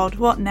God,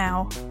 What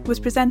Now? Was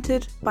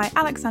presented by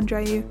Alex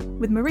Andreou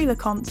with Marie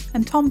Leconte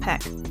and Tom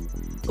Peck.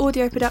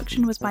 Audio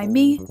production was by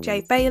me,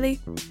 Jay Bailey.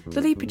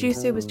 The lead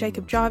producer was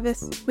Jacob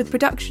Jarvis, with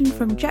production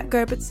from Jet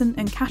Gerbertson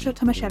and Kasia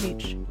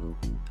Tomaszewicz.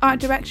 Art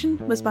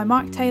direction was by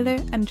Mark Taylor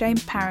and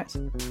James Parrott.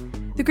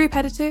 The group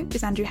editor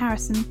is Andrew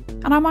Harrison,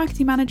 and our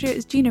marketing manager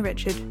is Gina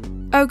Richard.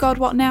 Oh God,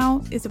 What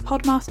Now? Is a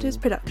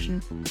Podmasters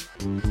production.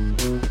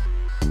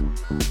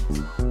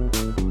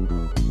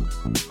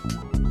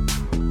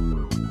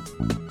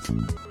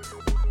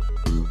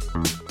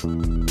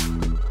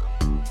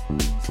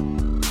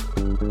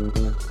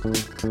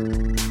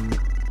 Thank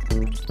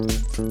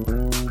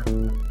you.